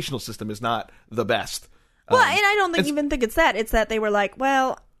educational system is not the best. Well, and I don't even think it's that. It's that they were like,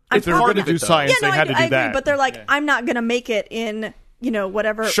 well, if they're going to do science, they had to do that. Agree, but they're like, I'm not going to make it in,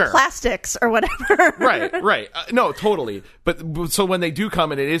 whatever plastics or whatever. Right. No, totally. But so when they do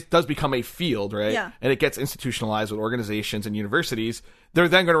come and does become a field, right? Yeah. And it gets institutionalized with organizations and universities, they're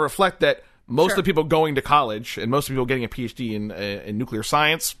then going to reflect that most of the people going to college and most of the people getting a PhD in nuclear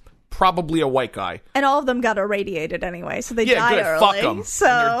science, probably a white guy. And all of them got irradiated anyway, so they die good. early. Fuck them. So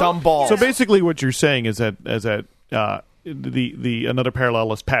and they're dumb balls. So basically what you're saying is that the another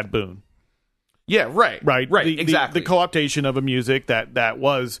parallel is Pat Boone. Yeah, right. Exactly. The co-optation of a music that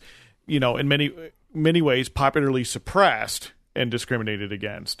was, in many ways popularly suppressed and discriminated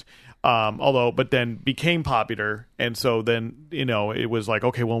against. But then became popular, and so then it was like,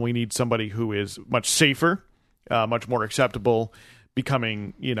 okay, well, we need somebody who is much safer, much more acceptable,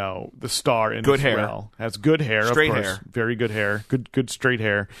 becoming the star in good this hair, realm. Has good hair, straight of course, hair, very good hair, good straight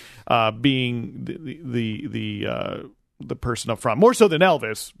hair, being the person up front, more so than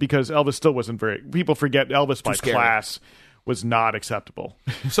Elvis, because Elvis still wasn't very. People forget Elvis by class was not acceptable.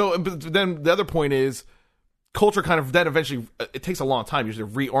 So, but then the other point is, culture kind of then eventually, it takes a long time usually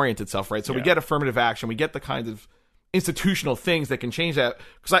to reorient itself, right? So we get affirmative action, we get the kinds of institutional things that can change that.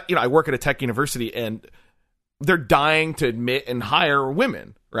 Because I work at a tech university, and they're dying to admit and hire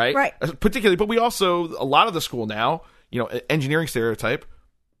women, right? Right. Particularly, but we also, a lot of the school now, engineering stereotype,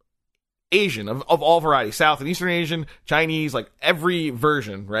 Asian of all varieties, South and Eastern Asian, Chinese, like every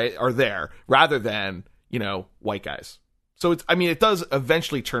version, right, are there rather than white guys. So it does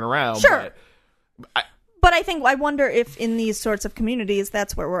eventually turn around. Sure. But I wonder if in these sorts of communities,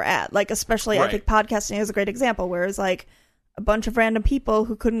 that's where we're at. Like, especially, I think podcasting is a great example, where it's like a bunch of random people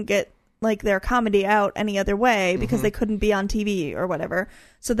who couldn't get like their comedy out any other way because they couldn't be on TV or whatever.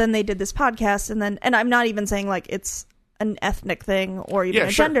 So then they did this podcast, and I'm not even saying like it's an ethnic thing or even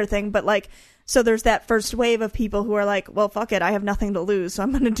a gender thing, but like, so there's that first wave of people who are like, well, fuck it, I have nothing to lose, so I'm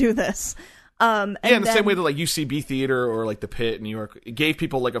going to do this. In the same way that like UCB Theater or like the Pit in New York, it gave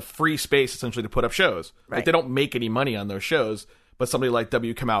people like a free space essentially to put up shows. Right. Like they don't make any money on those shows, but somebody like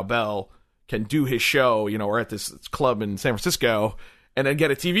W. Kamau Bell can do his show, or at this club in San Francisco, and then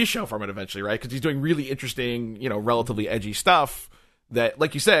get a TV show from it eventually, right? Because he's doing really interesting, relatively edgy stuff that,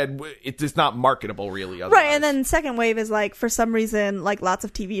 like you said, it is not marketable really. Otherwise. Right, and then second wave is like, for some reason, like lots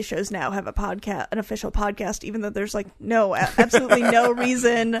of TV shows now have an official podcast, even though there's like absolutely no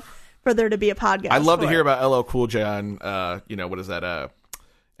reason for there to be a podcast. I love to hear about LL Cool J on, what is that?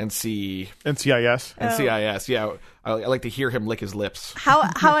 NCIS. NCIS. Yeah, I like to hear him lick his lips. How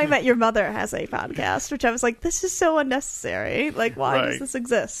I Met Your Mother has a podcast, which I was like, this is so unnecessary. Like, why does this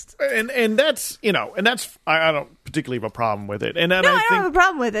exist? And that's I don't particularly have a problem with it. And I don't have a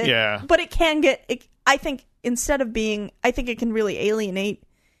problem with it. Yeah, but it can get. I think instead of being, I think it can really alienate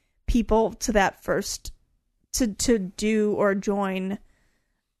people to that first to do or join.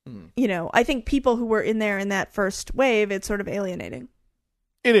 I think people who were in there in that first wave, it's sort of alienating.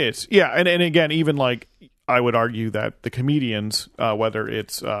 It is, yeah, and again, even like I would argue that the comedians, whether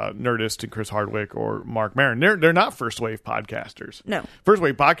it's Nerdist and Chris Hardwick or Mark Maron, they're not first wave podcasters. No, first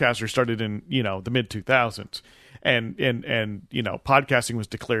wave podcasters started in the mid 2000s, and podcasting was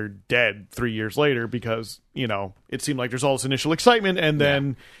declared dead 3 years later because it seemed like there's all this initial excitement, and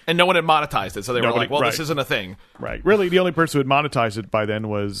then and no one had monetized it, so they were like, well, right. This isn't a thing, right? Really, the only person who had monetized it by then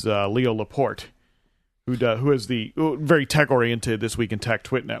was Leo Laporte, who is the very tech-oriented This Week in Tech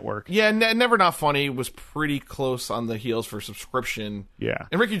Twit network. Yeah, Never Not Funny was pretty close on the heels for subscription. Yeah.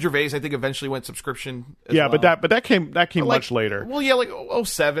 And Ricky Gervais, I think, eventually went subscription as yeah, well. but that came much later. Well, yeah, like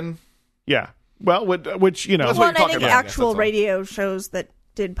 07. Yeah. Well, which, That's well, what and you're I think talking about, actual that's all. radio shows that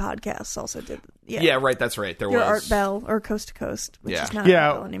did podcasts also did. Yeah, right, that's right. There Your was. Art Bell or Coast to Coast, which Yeah. is not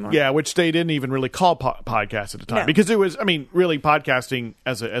Art Bell anymore. Yeah, which they didn't even really call podcasts at the time. No. Because it was, really podcasting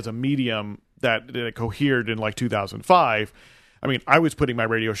as a medium that cohered in like 2005. I was putting my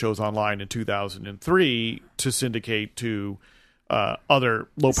radio shows online in 2003 to syndicate to other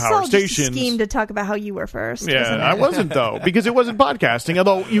low power stations. Just a scheme to talk about how you were first. Yeah, isn't it? I wasn't though, because it wasn't podcasting.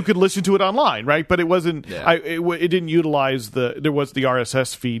 Although you could listen to it online, right? But it wasn't. Yeah. It didn't utilize the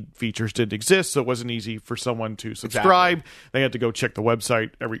RSS feed features didn't exist, so it wasn't easy for someone to subscribe. Exactly. They had to go check the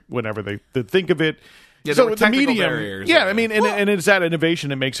website whenever they think of it. Yeah, so there were the technical medium, barriers. yeah, and it's that innovation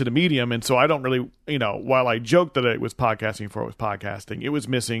that makes it a medium. And so I don't really, while I joked that it was podcasting before it was podcasting, it was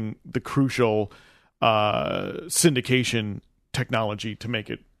missing the crucial syndication technology to make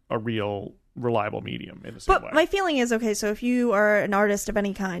it a real reliable medium in the same way. But my feeling is, okay, so if you are an artist of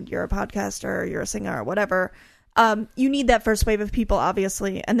any kind, you're a podcaster, you're a singer, or whatever, you need that first wave of people,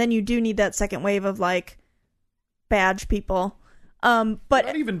 obviously, and then you do need that second wave of like badge people. But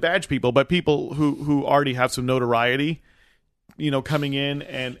not even badge people, but people who already have some notoriety, coming in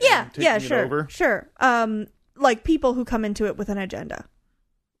and taking it over. Sure. Like people who come into it with an agenda.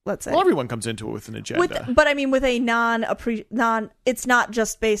 Let's say. Well, everyone comes into it with an agenda. But I mean, with a it's not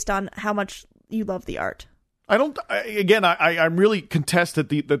just based on how much you love the art. I'm really contest that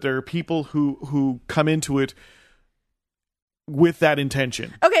there are people who come into it with that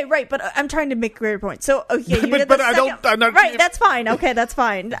intention. Okay, right, but I'm trying to make a greater point. So, okay, I'm not right. That's fine. Okay, that's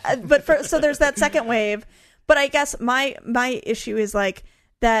fine. But so there's that second wave. But I guess my issue is like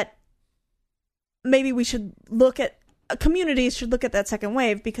that. Maybe we should communities should look at that second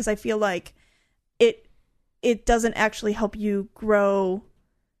wave, because I feel like it doesn't actually help you grow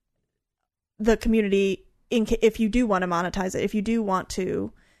the community if you do want to monetize it, if you do want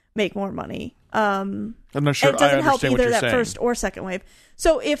to make more money. I'm not sure. It doesn't I help understand either what you're that saying. first or second wave.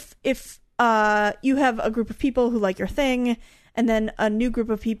 So if you have a group of people who like your thing, and then a new group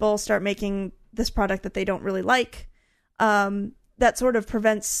of people start making this product that they don't really like, that sort of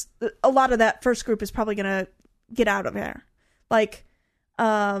prevents a lot of that first group is probably going to get out of there. Like, if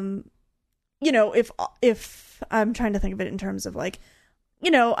I'm trying to think of it in terms of like,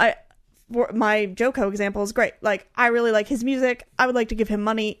 my Joko example is great. Like, I really like his music. I would like to give him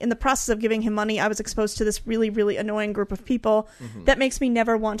money. In the process of giving him money, I was exposed to this really, really annoying group of people. Mm-hmm. That makes me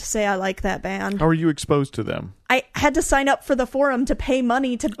never want to say I like that band. How are you exposed to them? I had to sign up for the forum to pay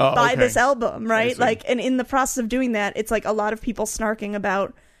money to buy this album, right? Like, and in the process of doing that, it's like a lot of people snarking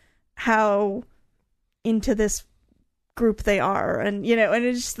about how into this group they are, and and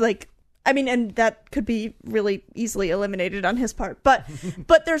it's just like, and that could be really easily eliminated on his part, but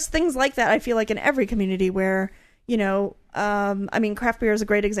there's things like that I feel like in every community where craft beer is a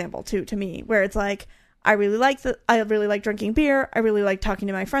great example too, to me, where it's like I really like drinking beer, I really like talking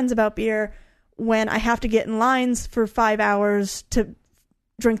to my friends about beer. When I have to get in lines for 5 hours to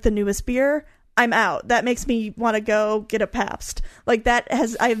drink the newest beer, I'm out. That makes me want to go get a Pabst. Like, I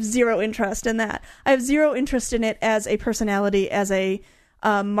have zero interest in that. I have zero interest in it as a personality, as a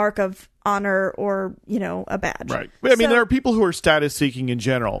mark of honor, or a badge. Right. I mean, there are people who are status seeking in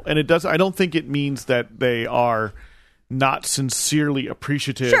general, and I don't think it means that they are not sincerely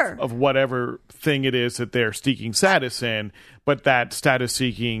appreciative of whatever thing it is that they're seeking status in, but that status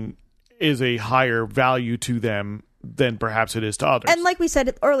seeking is a higher value to them than perhaps it is to others. And like we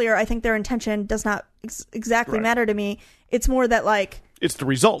said earlier, I think their intention does not exactly matter to me. It's more that, like, it's the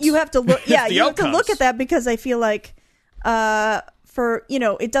results. You have to look. Yeah, you outcomes. have to look at that, because I feel like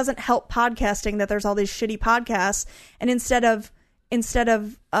it doesn't help podcasting that there's all these shitty podcasts, and instead of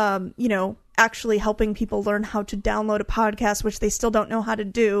actually helping people learn how to download a podcast, which they still don't know how to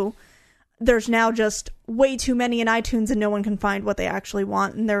do, there's now just way too many in iTunes, and no one can find what they actually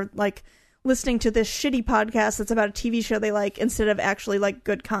want, and they're like listening to this shitty podcast that's about a TV show they like, instead of actually like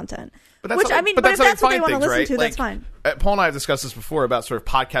good content. But if that's what they want to listen to, that's fine. Paul and I have discussed this before about sort of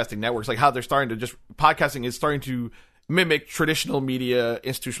podcasting networks, like how they're starting to podcasting is starting to mimic traditional media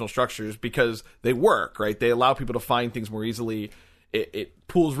institutional structures because they work, right? They allow people to find things more easily. It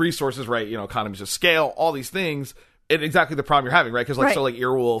pools resources, right? Economies of scale, all these things. And exactly the problem you're having, right? Because so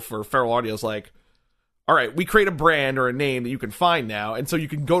Earwolf or Feral Audio is like, all right, we create a brand or a name that you can find now, and so you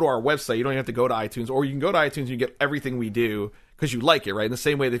can go to our website. You don't even have to go to iTunes, or you can go to iTunes and you get everything we do because you like it, right? In the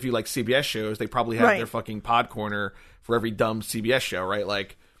same way that if you like CBS shows, they probably have their fucking pod corner for every dumb CBS show, right?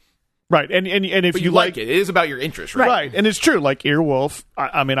 Like, right, and if you like it is about your interest, right? Right, and it's true. Like Earwolf,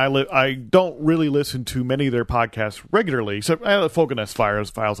 I don't really listen to many of their podcasts regularly. So I have Folk and Nest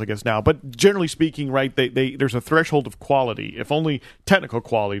Files, I guess now. But generally speaking, right, they there's a threshold of quality, if only technical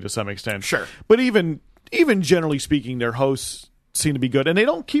quality to some extent. Sure, but even generally speaking, their hosts seem to be good, and they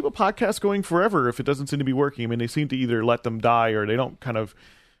don't keep a podcast going forever if it doesn't seem to be working. I mean, they seem to either let them die or they don't kind of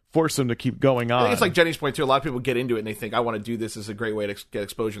force them to keep going on. I think it's like Jenny's point too. A lot of people get into it and they think, I want to do this as a great way to get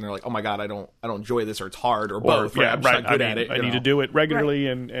exposure, and they're like, oh my god, I don't enjoy this, or it's hard, or both. Right? I'm just not good at it. I need to do it regularly,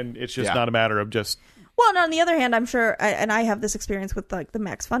 and it's just not a matter of just. Well, and on the other hand, I'm sure, and I have this experience with like the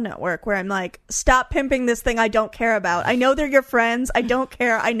Max Fun Network, where I'm like, stop pimping this thing I don't care about. I know they're your friends. I don't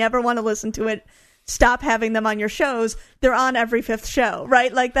care. I never want to listen to it. Stop having them on your shows. They're on every fifth show,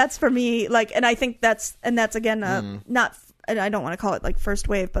 right? Like, that's for me, like, and I think that's again, not, and I don't want to call it like first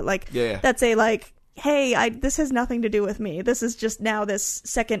wave, but like, that's a like, hey, this has nothing to do with me. This is just now this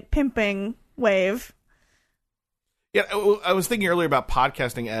second pimping wave. Yeah, I was thinking earlier about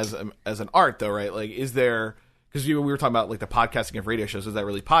podcasting as an art, though, right? Like, is there, because we were talking about like the podcasting of radio shows, is that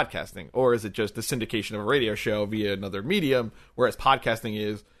really podcasting? Or is it just the syndication of a radio show via another medium, whereas podcasting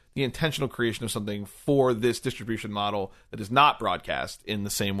is the intentional creation of something for this distribution model that is not broadcast in the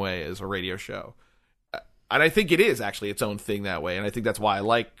same way as a radio show? And I think it is actually its own thing that way. And I think that's why I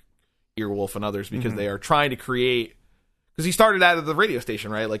like Earwolf and others, because they are trying to create, because he started out of the radio station,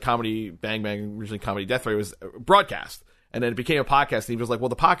 right? Like Comedy Bang Bang, originally Comedy Death Ray, was broadcast. And then it became a podcast. And he was like, well,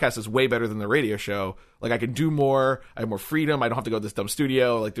 the podcast is way better than the radio show. Like, I can do more. I have more freedom. I don't have to go to this dumb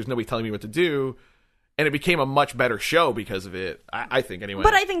studio. Like, there's nobody telling me what to do. And it became a much better show because of it, I think, anyway.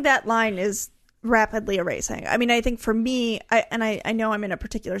 But I think that line is rapidly erasing. I mean, I think for me, I know I'm in a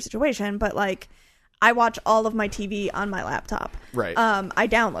particular situation, but like, I watch all of my TV on my laptop. Right. I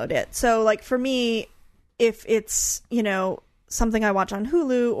download it. So like, for me, if it's, something I watch on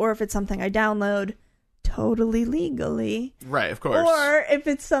Hulu, or if it's something I download totally legally. Right, of course. Or if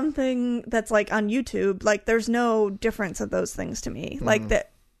it's something that's like on YouTube, like, there's no difference of those things to me. Like,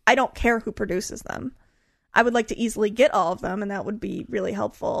 that, I don't care who produces them. I would like to easily get all of them, and that would be really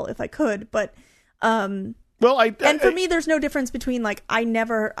helpful if I could. But, and for me, there's no difference between like, I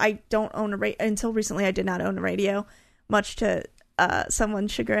don't own until recently I did not own a radio, much to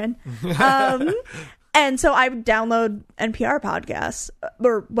someone's chagrin. And so I would download NPR podcasts,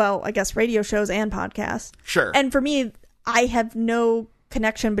 or, well, I guess radio shows and podcasts. Sure. And for me, I have no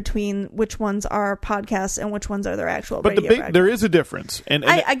connection between which ones are podcasts and which ones are their actual radio broadcasts. There is a difference. And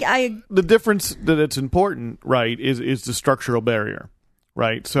the difference that it's important, right, is the structural barrier,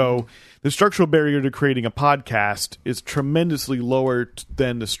 right? So the structural barrier to creating a podcast is tremendously lower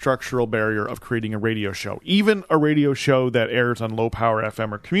than the structural barrier of creating a radio show. Even a radio show that airs on low power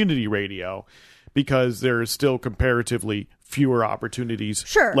FM or community radio, because there is still comparatively fewer opportunities,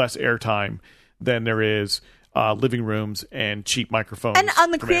 less airtime than there is living rooms and cheap microphones. And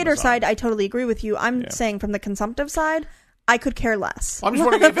on the creator side, I totally agree with you. I'm saying from the consumptive side, I could care less. I'm just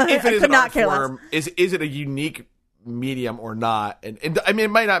wondering if it is an art form, is it a unique medium or not? And I mean,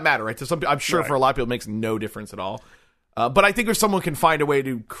 it might not matter, right? To some people, I'm sure for a lot of people, it makes no difference at all. But I think if someone can find a way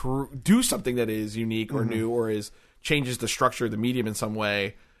to do something that is unique or new, or changes the structure of the medium in some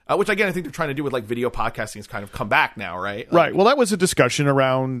way, which again, I think they're trying to do with like video podcasting, has kind of come back now, right? Right. Well, that was a discussion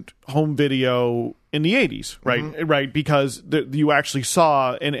around home video in the 80s, right? Right, because you actually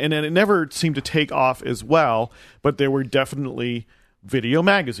saw, and it never seemed to take off as well, but there were definitely video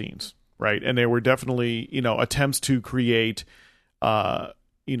magazines, right? And there were definitely, attempts to create,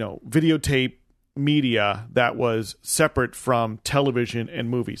 videotape media that was separate from television and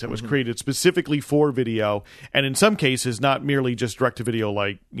movies, that was created specifically for video, and in some cases not merely just direct to video,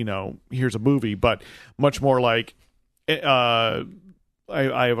 like here's a movie, but much more like I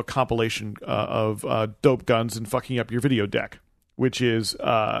have a compilation of dope guns and fucking up your video deck, which is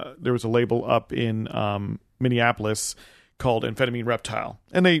there was a label up in Minneapolis called Amphetamine Reptile,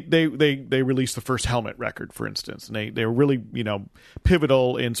 and they released the first Helmet record, for instance, and they were really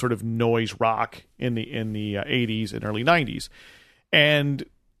pivotal in sort of noise rock in the 80s and early 90s, and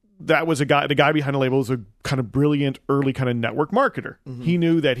that was the guy behind the label was a kind of brilliant early kind of network marketer. He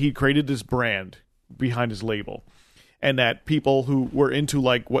knew that he created this brand behind his label, and that people who were into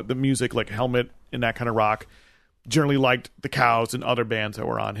like what the music like Helmet and that kind of rock generally liked the Cows and other bands that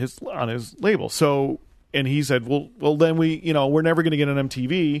were on his label. So, and he said, well, then we're never going to get an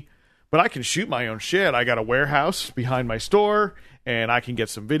MTV, but I can shoot my own shit. I got a warehouse behind my store, and I can get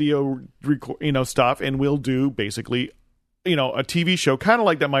some video, stuff, and we'll do basically, a TV show kind of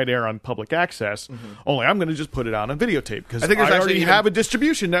like that might air on public access. Only I'm going to just put it on videotape because I already have a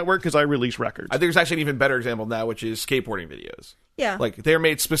distribution network because I release records. I think there's actually an even better example now, which is skateboarding videos. Yeah, like they're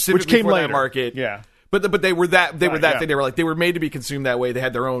made specifically for that market. Yeah, but they were that thing. They were made to be consumed that way. They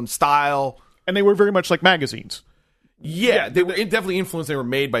had their own style, and they were very much like magazines. Yeah, they were definitely influenced. They were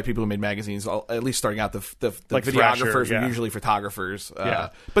made by people who made magazines. At least starting out, the like videographers were usually photographers.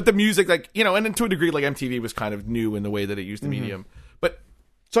 But the music, and then to a degree, like MTV was kind of new in the way that it used the medium. But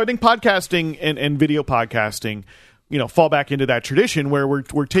so I think podcasting and video podcasting, fall back into that tradition where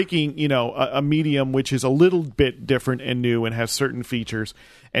we're taking a medium which is a little bit different and new and has certain features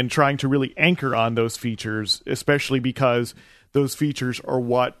and trying to really anchor on those features, especially because those features are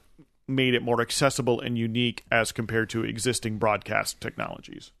what made it more accessible and unique as compared to existing broadcast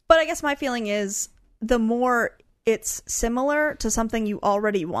technologies. But I guess my feeling is the more it's similar to something you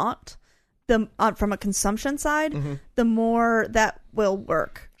already want, from a consumption side, the more that will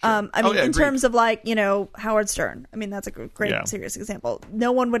work. Sure. In terms of Howard Stern, that's a great serious example.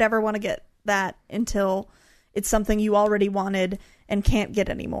 No one would ever want to get that until it's something you already wanted and can't get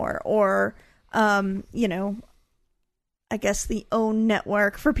anymore. Or, I guess the OWN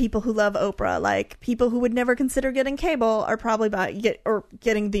network for people who love Oprah, like people who would never consider getting cable are probably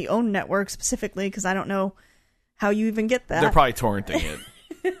getting the OWN network specifically because I don't know how you even get that. They're probably torrenting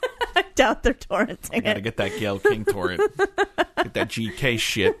it. I doubt they're torrenting it. Gotta get that Gayle King torrent. Get that GK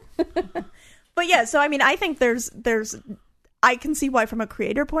shit. But yeah, so I think there's I can see why from a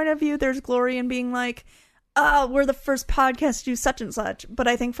creator point of view there's glory in being like, oh, we're the first podcast to do such and such. But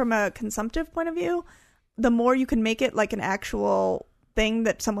I think from a consumptive point of view, the more you can make it like an actual thing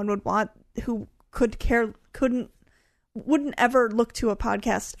that someone would want, who wouldn't ever look to a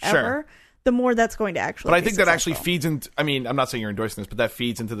podcast ever, the more that's going to actually. But I think that actually feeds into. I'm not saying you're endorsing this, but that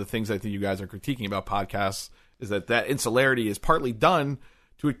feeds into the things I think you guys are critiquing about podcasts. Is that insularity is partly done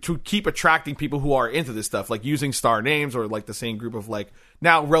to keep attracting people who are into this stuff, like using star names or like the same group of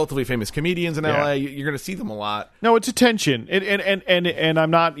now relatively famous comedians in LA. You're going to see them a lot. No, it's attention, and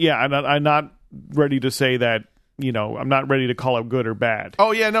I'm not. Yeah, I'm not ready to say that, I'm not ready to call it good or bad.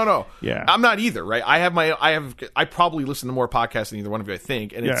 Oh yeah, no. Yeah. I'm not either, right? I probably listen to more podcasts than either one of you, I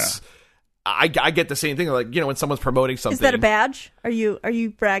think. And it's, I get the same thing. Like, when someone's promoting something. Is that a badge? Are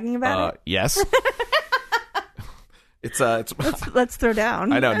you bragging about it? Yes. it's let's throw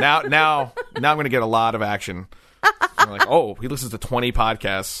down. I know. Now I'm going to get a lot of action. I'm like, oh, he listens to 20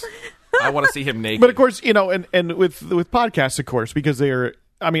 podcasts. I want to see him naked. But of course, and with podcasts, of course, because they are,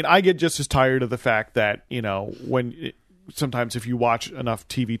 I get just as tired of the fact that, sometimes if you watch enough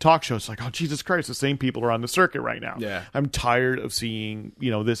TV talk shows, it's like, oh, Jesus Christ, the same people are on the circuit right now. Yeah. I'm tired of seeing,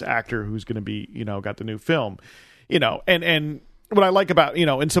 this actor who's going to be, got the new film, and what I like about,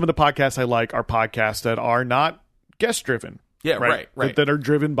 and some of the podcasts I like are podcasts that are not guest driven. Yeah, right. That are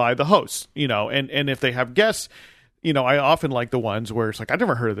driven by the hosts, and if they have guests, I often like the ones where it's like, I've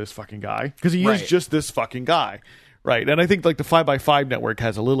never heard of this fucking guy because he is just this fucking guy. Right, and I think the 5x5 network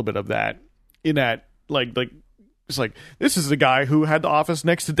has a little bit of that. In that, it's like, this is the guy who had the office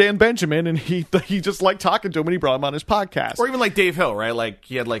next to Dan Benjamin, and he just liked talking to him, and he brought him on his podcast. Or even like Dave Hill, right? Like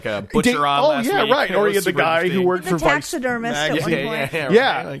he had a butcher on last week. Right. Or he had the guy who worked for taxidermist Vice. At one point.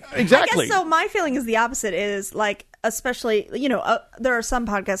 Yeah, exactly. I guess so. My feeling is the opposite. Is especially there are some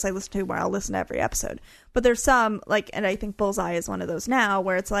podcasts I listen to where I'll listen to every episode, but there's some and I think Bullseye is one of those now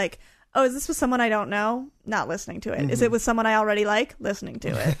where it's like, oh, is this with someone I don't know? Not listening to it. Is it with someone I already like? Listening to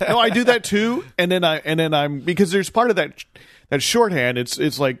it. No, I do that too, and then I'm because there's part of that shorthand.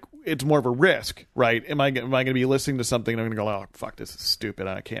 It's like it's more of a risk, right? Am I going to be listening to something and I'm going to go, oh fuck, this is stupid,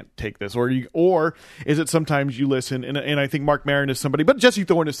 I can't take this, or is it sometimes you listen and I think Mark Maron is somebody, but Jesse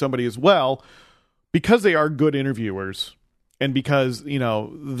Thorne is somebody as well, because they are good interviewers and because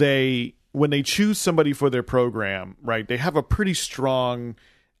they when they choose somebody for their program, right? They have a pretty strong,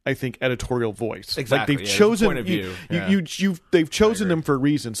 I think, editorial voice. Exactly. They've chosen point of view. They've chosen them for a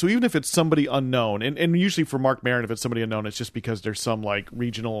reason. So even if it's somebody unknown, and usually for Mark Maron, if it's somebody unknown, it's just because there's some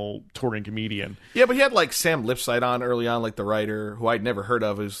regional touring comedian. Yeah, but he had Sam Lipsyte on early on, the writer who I'd never heard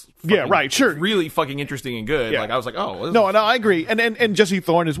of, who's sure, really fucking interesting and good. Yeah. I was like, oh, no, I agree, and Jesse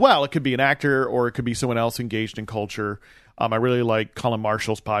Thorne as well. It could be an actor or it could be someone else engaged in culture. I really like Colin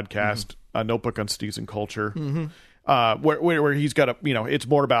Marshall's podcast, Notebook on Cities and Culture. Where he's got it's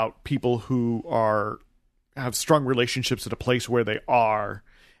more about people who have strong relationships at a place where they are,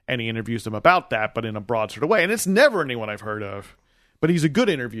 and he interviews them about that, but in a broad sort of way. And it's never anyone I've heard of, but he's a good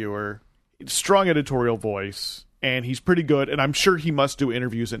interviewer, strong editorial voice, and he's pretty good. And I'm sure he must do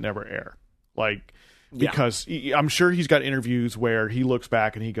interviews that never air, because I'm sure he's got interviews where he looks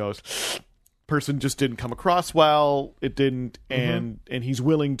back and he goes, person just didn't come across well, it didn't, and he's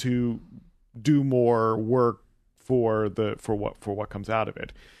willing to do more work for what comes out of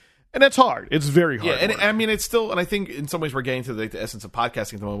it. And that's hard. It's very hard. Yeah, and work. I mean, it's still, and I think in some ways we're getting to the essence of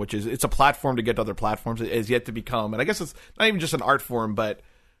podcasting at the moment, which is it's a platform to get to other platforms. It has yet to become, and I guess it's not even just an art form, but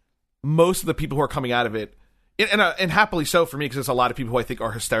most of the people who are coming out of it, and happily so for me, because there's a lot of people who I think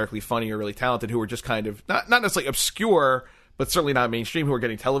are hysterically funny or really talented who are just kind of not necessarily obscure, but certainly not mainstream, who are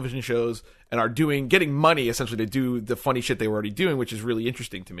getting television shows and are getting money essentially to do the funny shit they were already doing, which is really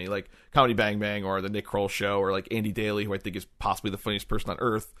interesting to me, like Comedy Bang Bang or the Nick Kroll Show or like Andy Daly, who I think is possibly the funniest person on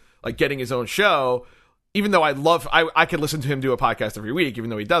earth, like getting his own show. Even though I could listen to him do a podcast every week, even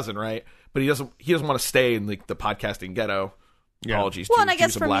though he doesn't, right? But he doesn't want to stay in like the podcasting ghetto. Yeah. Apologies. Well, and I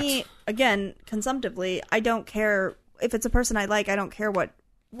guess for me, again, consumptively, I don't care if it's a person I like. I don't care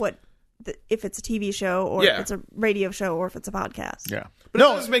if it's a TV show or if it's a radio show or if it's a podcast. Yeah. But it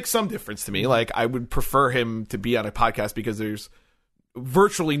does make some difference to me. Like, I would prefer him to be on a podcast because there's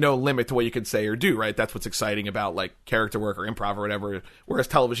virtually no limit to what you can say or do, right? That's what's exciting about, like, character work or improv or whatever, whereas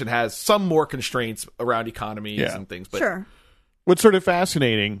television has some more constraints around economies and things. But sure. What's sort of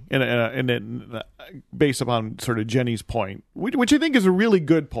fascinating, and based upon sort of Jenny's point, which I think is a really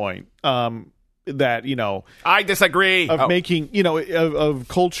good point, that, I disagree of making, of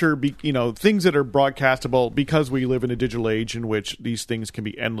culture, things that are broadcastable, because we live in a digital age in which these things can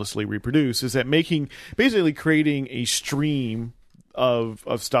be endlessly reproduced, is that basically creating a stream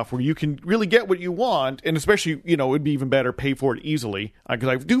of stuff where you can really get what you want, and especially, it would be even better pay for it easily, because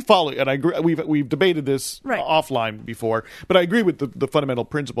I do follow, and I agree, we've debated this offline before, but I agree with the fundamental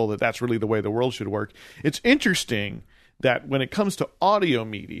principle that that's really the way the world should work. It's interesting that when it comes to audio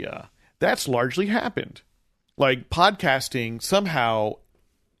media, that's largely happened. Like, podcasting somehow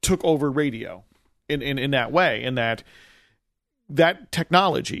took over radio in that way, and that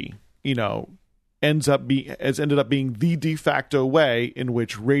technology, has ended up being the de facto way in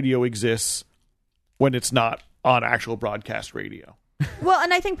which radio exists when it's not on actual broadcast radio. Well,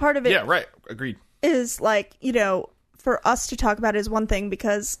 and I think part of it, yeah, right, agreed, is like, for us to talk about it is one thing,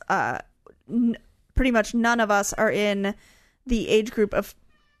 because pretty much none of us are in the age group of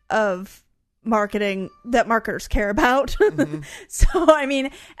marketing that marketers care about. So, I mean,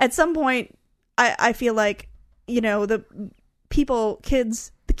 at some point, I feel like, the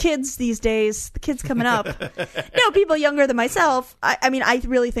kids these days, the kids coming up, people younger than myself, I mean, I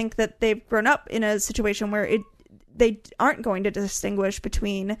really think that they've grown up in a situation where they aren't going to distinguish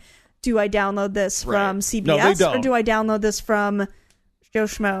between, do I download this from CBS or do I download this from Joe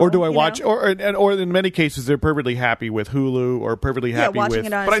Schmo, or do I watch, or in many cases they're perfectly happy with Hulu, or perfectly happy with,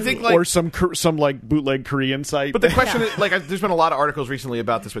 it on but I think, like, or some like bootleg Korean site. But the question is, like, there's been a lot of articles recently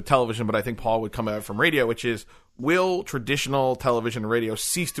about this with television, but I think Paul would come out from radio, which is, will traditional television and radio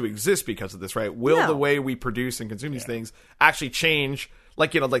cease to exist because of this, right? Will the way we produce and consume these things actually change?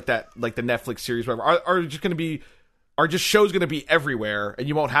 Like, like the Netflix series, whatever, are just shows going to be everywhere, and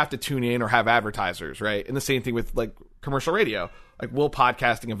you won't have to tune in or have advertisers, right? And the same thing with, like, commercial radio. Like, will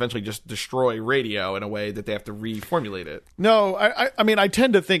podcasting eventually just destroy radio in a way that they have to reformulate it? No, I mean, I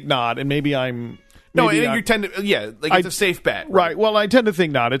tend to think not, and maybe I'm... No, I think you tend to, it's a safe bet. Right. Well, I tend to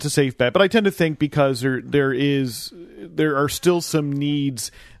think not. It's a safe bet, but I tend to think because there are still some needs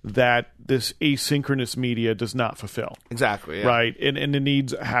that this asynchronous media does not fulfill. Exactly. Yeah. Right. And the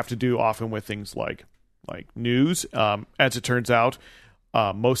needs have to do often with things like news. As it turns out,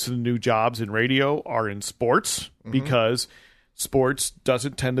 most of the new jobs in radio are in sports, because sports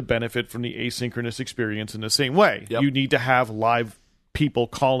doesn't tend to benefit from the asynchronous experience in the same way. Yep. You need to have live people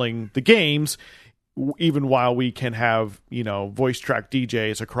calling the games, even while we can have, voice track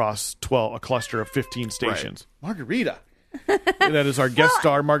DJs across a cluster of 15 stations. Right. Margarita. That is our guest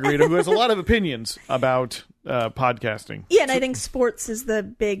star, Margarita, who has a lot of opinions about podcasting. Yeah, and I think sports is the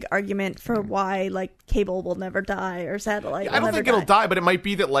big argument for why, like, cable will never die or satellite will I don't never think die. it'll die, but it might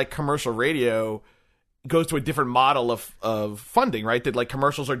be that, like, commercial radio goes to a different model of funding, right? That, like,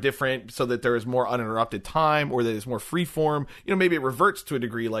 commercials are different so that there is more uninterrupted time, or that it's more free form. Maybe it reverts to a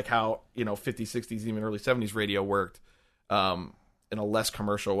degree like how, 50s, 60s, even early 70s radio worked in a less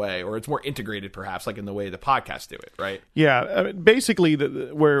commercial way, or it's more integrated perhaps, like in the way the podcasts do it, right? Yeah, I mean, basically,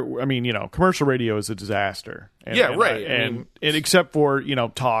 commercial radio is a disaster. And except for,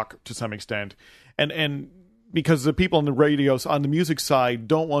 talk to some extent. And because the people on the radios, on the music side,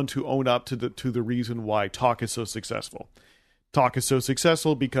 don't want to own up to the reason why talk is so successful. talk is so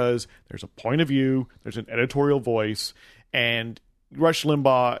successful because there's a point of view, there's an editorial voice, and Rush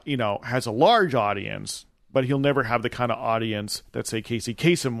Limbaugh, has a large audience, but he'll never have the kind of audience that, say, Casey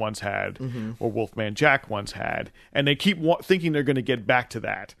Kasem once had or Wolfman Jack once had. And they keep thinking they're going to get back to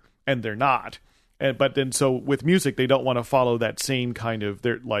that, and they're not. But then, so with music, they don't want to follow that same kind of,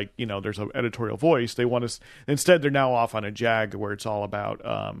 there's an editorial voice. They want to, instead, they're now off on a jag where it's all about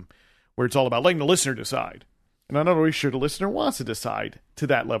letting the listener decide. And I'm not always sure the listener wants to decide to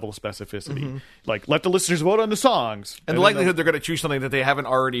that level of specificity. Like, let the listeners vote on the songs. And the likelihood they're going to choose something that they haven't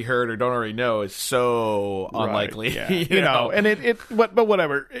already heard or don't already know is so unlikely. Yeah. And but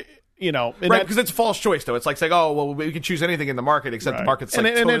whatever. Right, because it's a false choice, though. It's like saying, oh, well, we can choose anything in the market, except the market's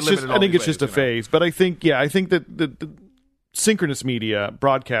totally limited. I think it's just a phase. But I think that the synchronous media,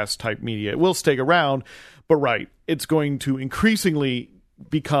 broadcast type media, will stay around. But right, it's going to increasingly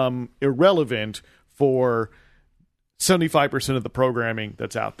become irrelevant for 75% of the programming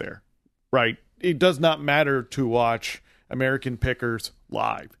that's out there. Right? It does not matter to watch American Pickers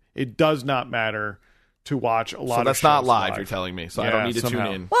live. It does not matter to watch a lot of shows. So that's not live, you're telling me, so I don't need to tune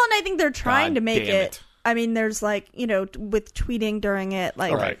in. Well, and I think they're trying to make it. I mean, there's with tweeting during it,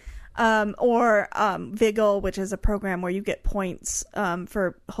 or Vigil, which is a program where you get points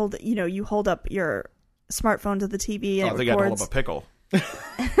for you hold up your smartphone to the TV and they got to hold up a pickle.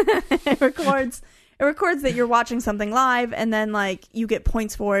 It records that you're watching something live, and then you get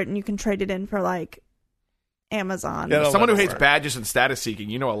points for it, and you can trade it in for Amazon. Yeah, someone who hates badges and status seeking,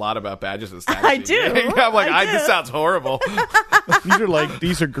 you know a lot about badges and status seeking. I do. I'm like, this sounds horrible.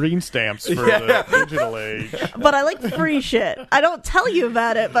 These are green stamps for the digital age. But I like free shit. I don't tell you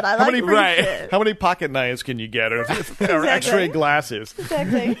about it, but I like free shit. How many pocket knives can you get, or X-ray glasses?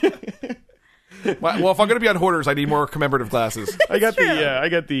 Exactly. Well, if I'm going to be on Hoarders, I need more commemorative glasses. I got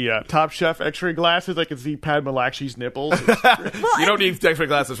the Top Chef X-ray glasses. I can see Padma Lakshi's nipples. You don't need X-ray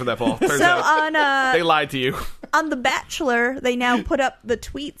glasses for that, Paul. Turns out. They lied to you. On The Bachelor, they now put up the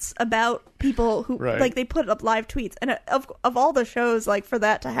tweets about people who they put up live tweets, and of all the shows, for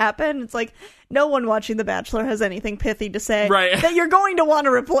that to happen, it's no one watching The Bachelor has anything pithy to say that you're going to want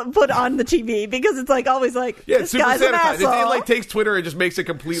to put on the TV, because it's always this super guy's an asshole. It takes Twitter and just makes it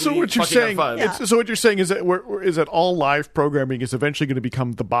completely so what you're saying, fun. So what you're saying is that all live programming is eventually going to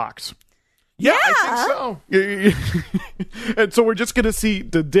become The Box. Yeah, I think so. And so we're just going to see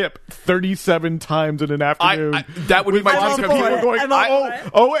the dip 37 times in an afternoon. That would be my dream come true. Going,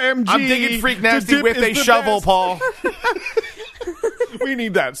 OMG. I'm digging Freak Nasty with a shovel, best. Paul. We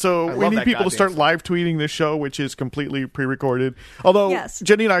need that. So we need people to start live tweeting this show, which is completely pre-recorded. Although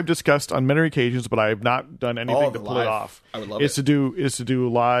Jenny and I have discussed on many occasions, but I have not done anything to pull it off. I would love it. Is to do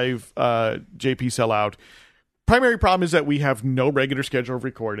live JP Sellout. Primary problem is that we have no regular schedule of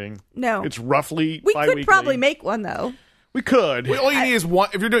recording. No. It's roughly We bi-weekly. could probably make one, though. We could. Well, all you need is one.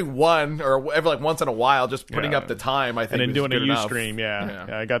 If you're doing one or every once in a while, just putting up the time, I think, and then doing a enough. Ustream, yeah.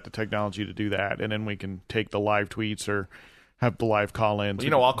 I got the technology to do that, and then we can take the live tweets or have the live call-in.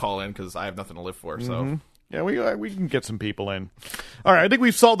 Well, I'll call in because I have nothing to live for, so... Yeah, we can get some people in. All right, I think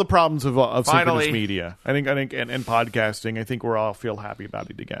we've solved the problems of synchronous media. I think, and podcasting. I think we're all feel happy about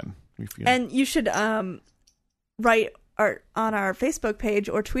it again. And you should write on our Facebook page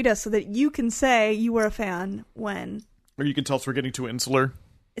or tweet us so that you can say you were a fan when. Or you can tell us we're getting too insular.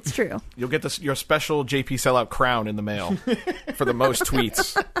 It's true. You'll get your special JP Sellout crown in the mail for the most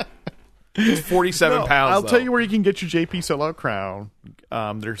tweets. It's 47 pounds. I'll tell you where you can get your JP Sellout crown.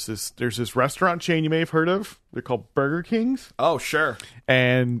 There's this restaurant chain you may have heard of. They're called Burger Kings. Oh, sure.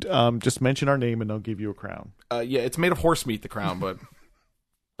 And just mention our name and they'll give you a crown. Yeah, it's made of horse meat, the crown, but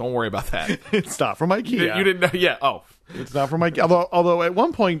don't worry about that. It's not from IKEA. You didn't know? Yeah. Oh, it's not from IKEA. Although at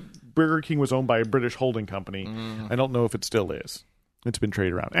one point Burger King was owned by a British holding company. I don't know if it still is. It's been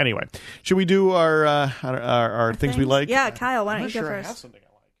traded around. Anyway, should we do our things we like? Yeah, Kyle, why don't you go first? I have something I like.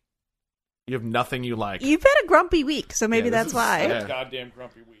 You have nothing you like. You've had a grumpy week, so maybe that's why. Yeah. Goddamn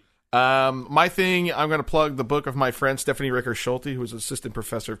grumpy week. My thing, I'm going to plug the book of my friend Stephanie Ricker-Schulte, who is assistant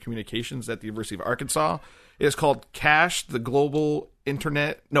professor of communications at the University of Arkansas. It is called Cash, the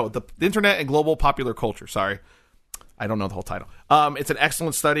Internet and Global Popular Culture. Sorry. I don't know the whole title. It's an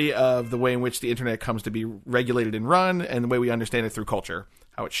excellent study of the way in which the internet comes to be regulated and run, and the way we understand it through culture,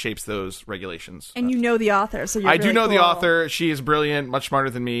 how it shapes those regulations. And you know the author, so I do know the author. She is brilliant, much smarter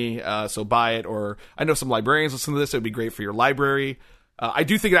than me, so buy it. Or I know some librarians listen to this. It would be great for your library. I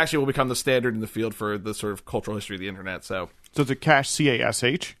do think it actually will become the standard in the field for the sort of cultural history of the internet. So is it Cash,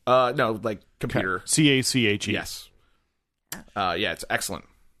 C-A-S-H? No, like computer. C-A-C-H-E. Yes. Yeah, it's excellent.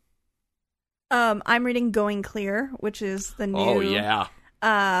 I'm reading Going Clear, which is the new... Oh, yeah.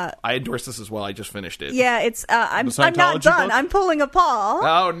 I endorse this as well. I just finished it. Yeah, it's I'm not Scientology done. book? I'm pulling a Paul.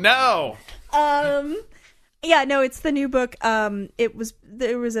 Oh no! Yeah, no, it's the new book.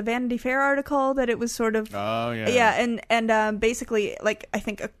 There was a Vanity Fair article that it was sort of Oh, yeah. yeah, and basically, like, I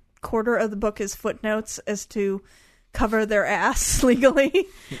think a quarter of the book is footnotes as to cover their ass legally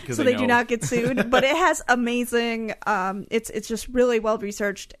so they do not get sued. But it has amazing it's just really well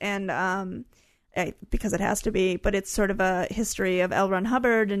researched and because it has to be, but it's sort of a history of L. Ron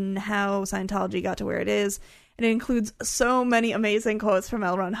Hubbard and how Scientology got to where it is. And it includes so many amazing quotes from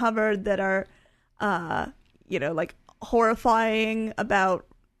L. Ron Hubbard that are like horrifying about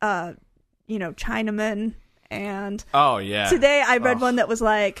Chinamen. And Oh yeah. today I read one that was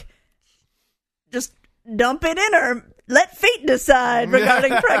like, just dump it in her, let fate decide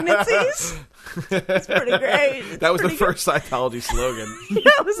regarding pregnancies. It's pretty great. That was the first Scientology slogan.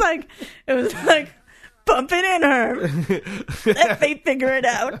 Yeah, it was like bump it in her, let fate figure it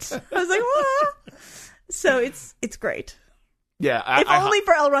out. I was like, what? So it's great. Yeah, If only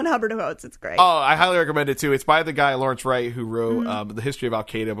for L. Ron Hubbard quotes, it's great. Oh, I highly recommend it too. It's by the guy Lawrence Wright who wrote The History of Al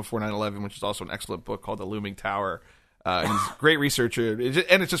Qaeda Before 9/11, which is also an excellent book called The Looming Tower. He's a great researcher,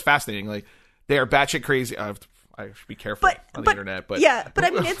 and it's just fascinating. Like, they are batshit crazy. I should be careful on the internet, but yeah, but I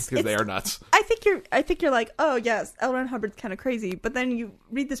mean, it's because they are nuts. I think you're like, oh yes, L. Ron Hubbard's kind of crazy, but then you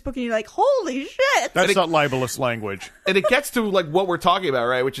read this book and you're like, holy shit! That's not libelous language. And it gets to like what we're talking about,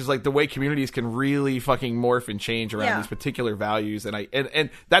 right? Which is like the way communities can really fucking morph and change around these particular values, and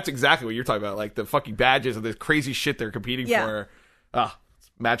that's exactly what you're talking about, like the fucking badges and the crazy shit they're competing for.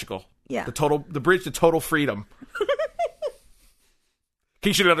 It's magical. Yeah, the bridge to total freedom.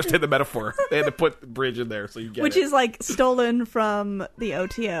 He should understand the metaphor. They had to put the bridge in there so you get Which it. is like stolen from the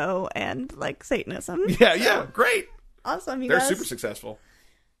OTO and like Satanism. Yeah, great. Awesome, They're guys. super successful.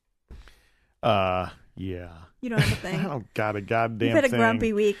 Yeah. You don't have a thing. I don't got a goddamn You've had a thing.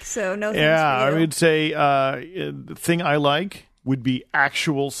 grumpy week, so no thanks Yeah, for I you. would say the thing I like would be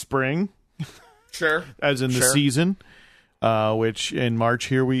actual spring, Sure. as in the season, which in March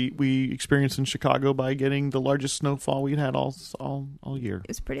here we experienced in Chicago by getting the largest snowfall we'd had all year.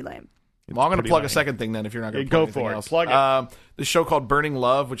 It's pretty lame. Well, I'm going to pretty plug lame. a second thing then if you're not going to Go plug for anything it. else. Plug it. This show called Burning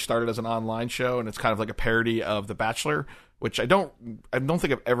Love, which started as an online show, and it's kind of like a parody of The Bachelor, which I don't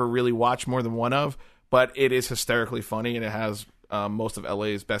think I've ever really watched more than one of, but it is hysterically funny, and it has most of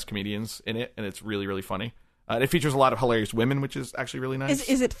LA's best comedians in it, and it's really, really funny. And it features a lot of hilarious women, which is actually really nice.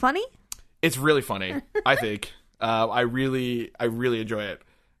 Is it funny? It's really funny, I think. I really enjoy it.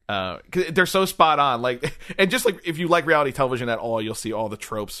 'Cause they're so spot on, like, and just like if you like reality television at all, you'll see all the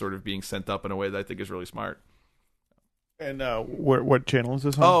tropes sort of being sent up in a way that I think is really smart. And what channel is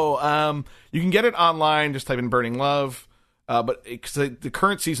this on? You can get it online. Just type in "Burning Love," but because the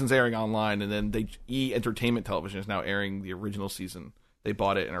current season's airing online, and then E Entertainment Television is now airing the original season. They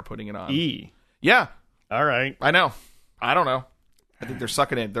bought it and are putting it on. E. Yeah, All right. I know. I don't know. I think they're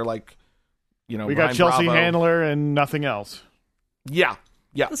sucking it. They're like, We got behind Chelsea Bravo. Handler and nothing else. Yeah,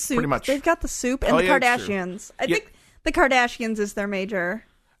 The soup. pretty much. They've got the soup and Oh, the yeah, that's true. Kardashians. I think the Kardashians is their major.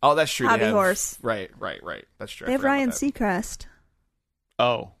 Oh, that's true. Hobby They have, horse. Right. That's true. They I have forgot Ryan about that. Seacrest.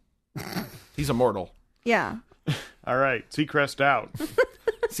 Oh. He's immortal. Yeah. All right. Seacrest out.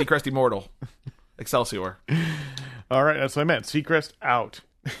 Seacrest immortal. Excelsior. All right. That's what I meant. Seacrest out.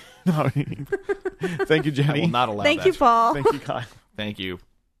 No, thank you, I Jenny. will not allow Thank that. you, Paul. Thank you, Kyle. Thank you.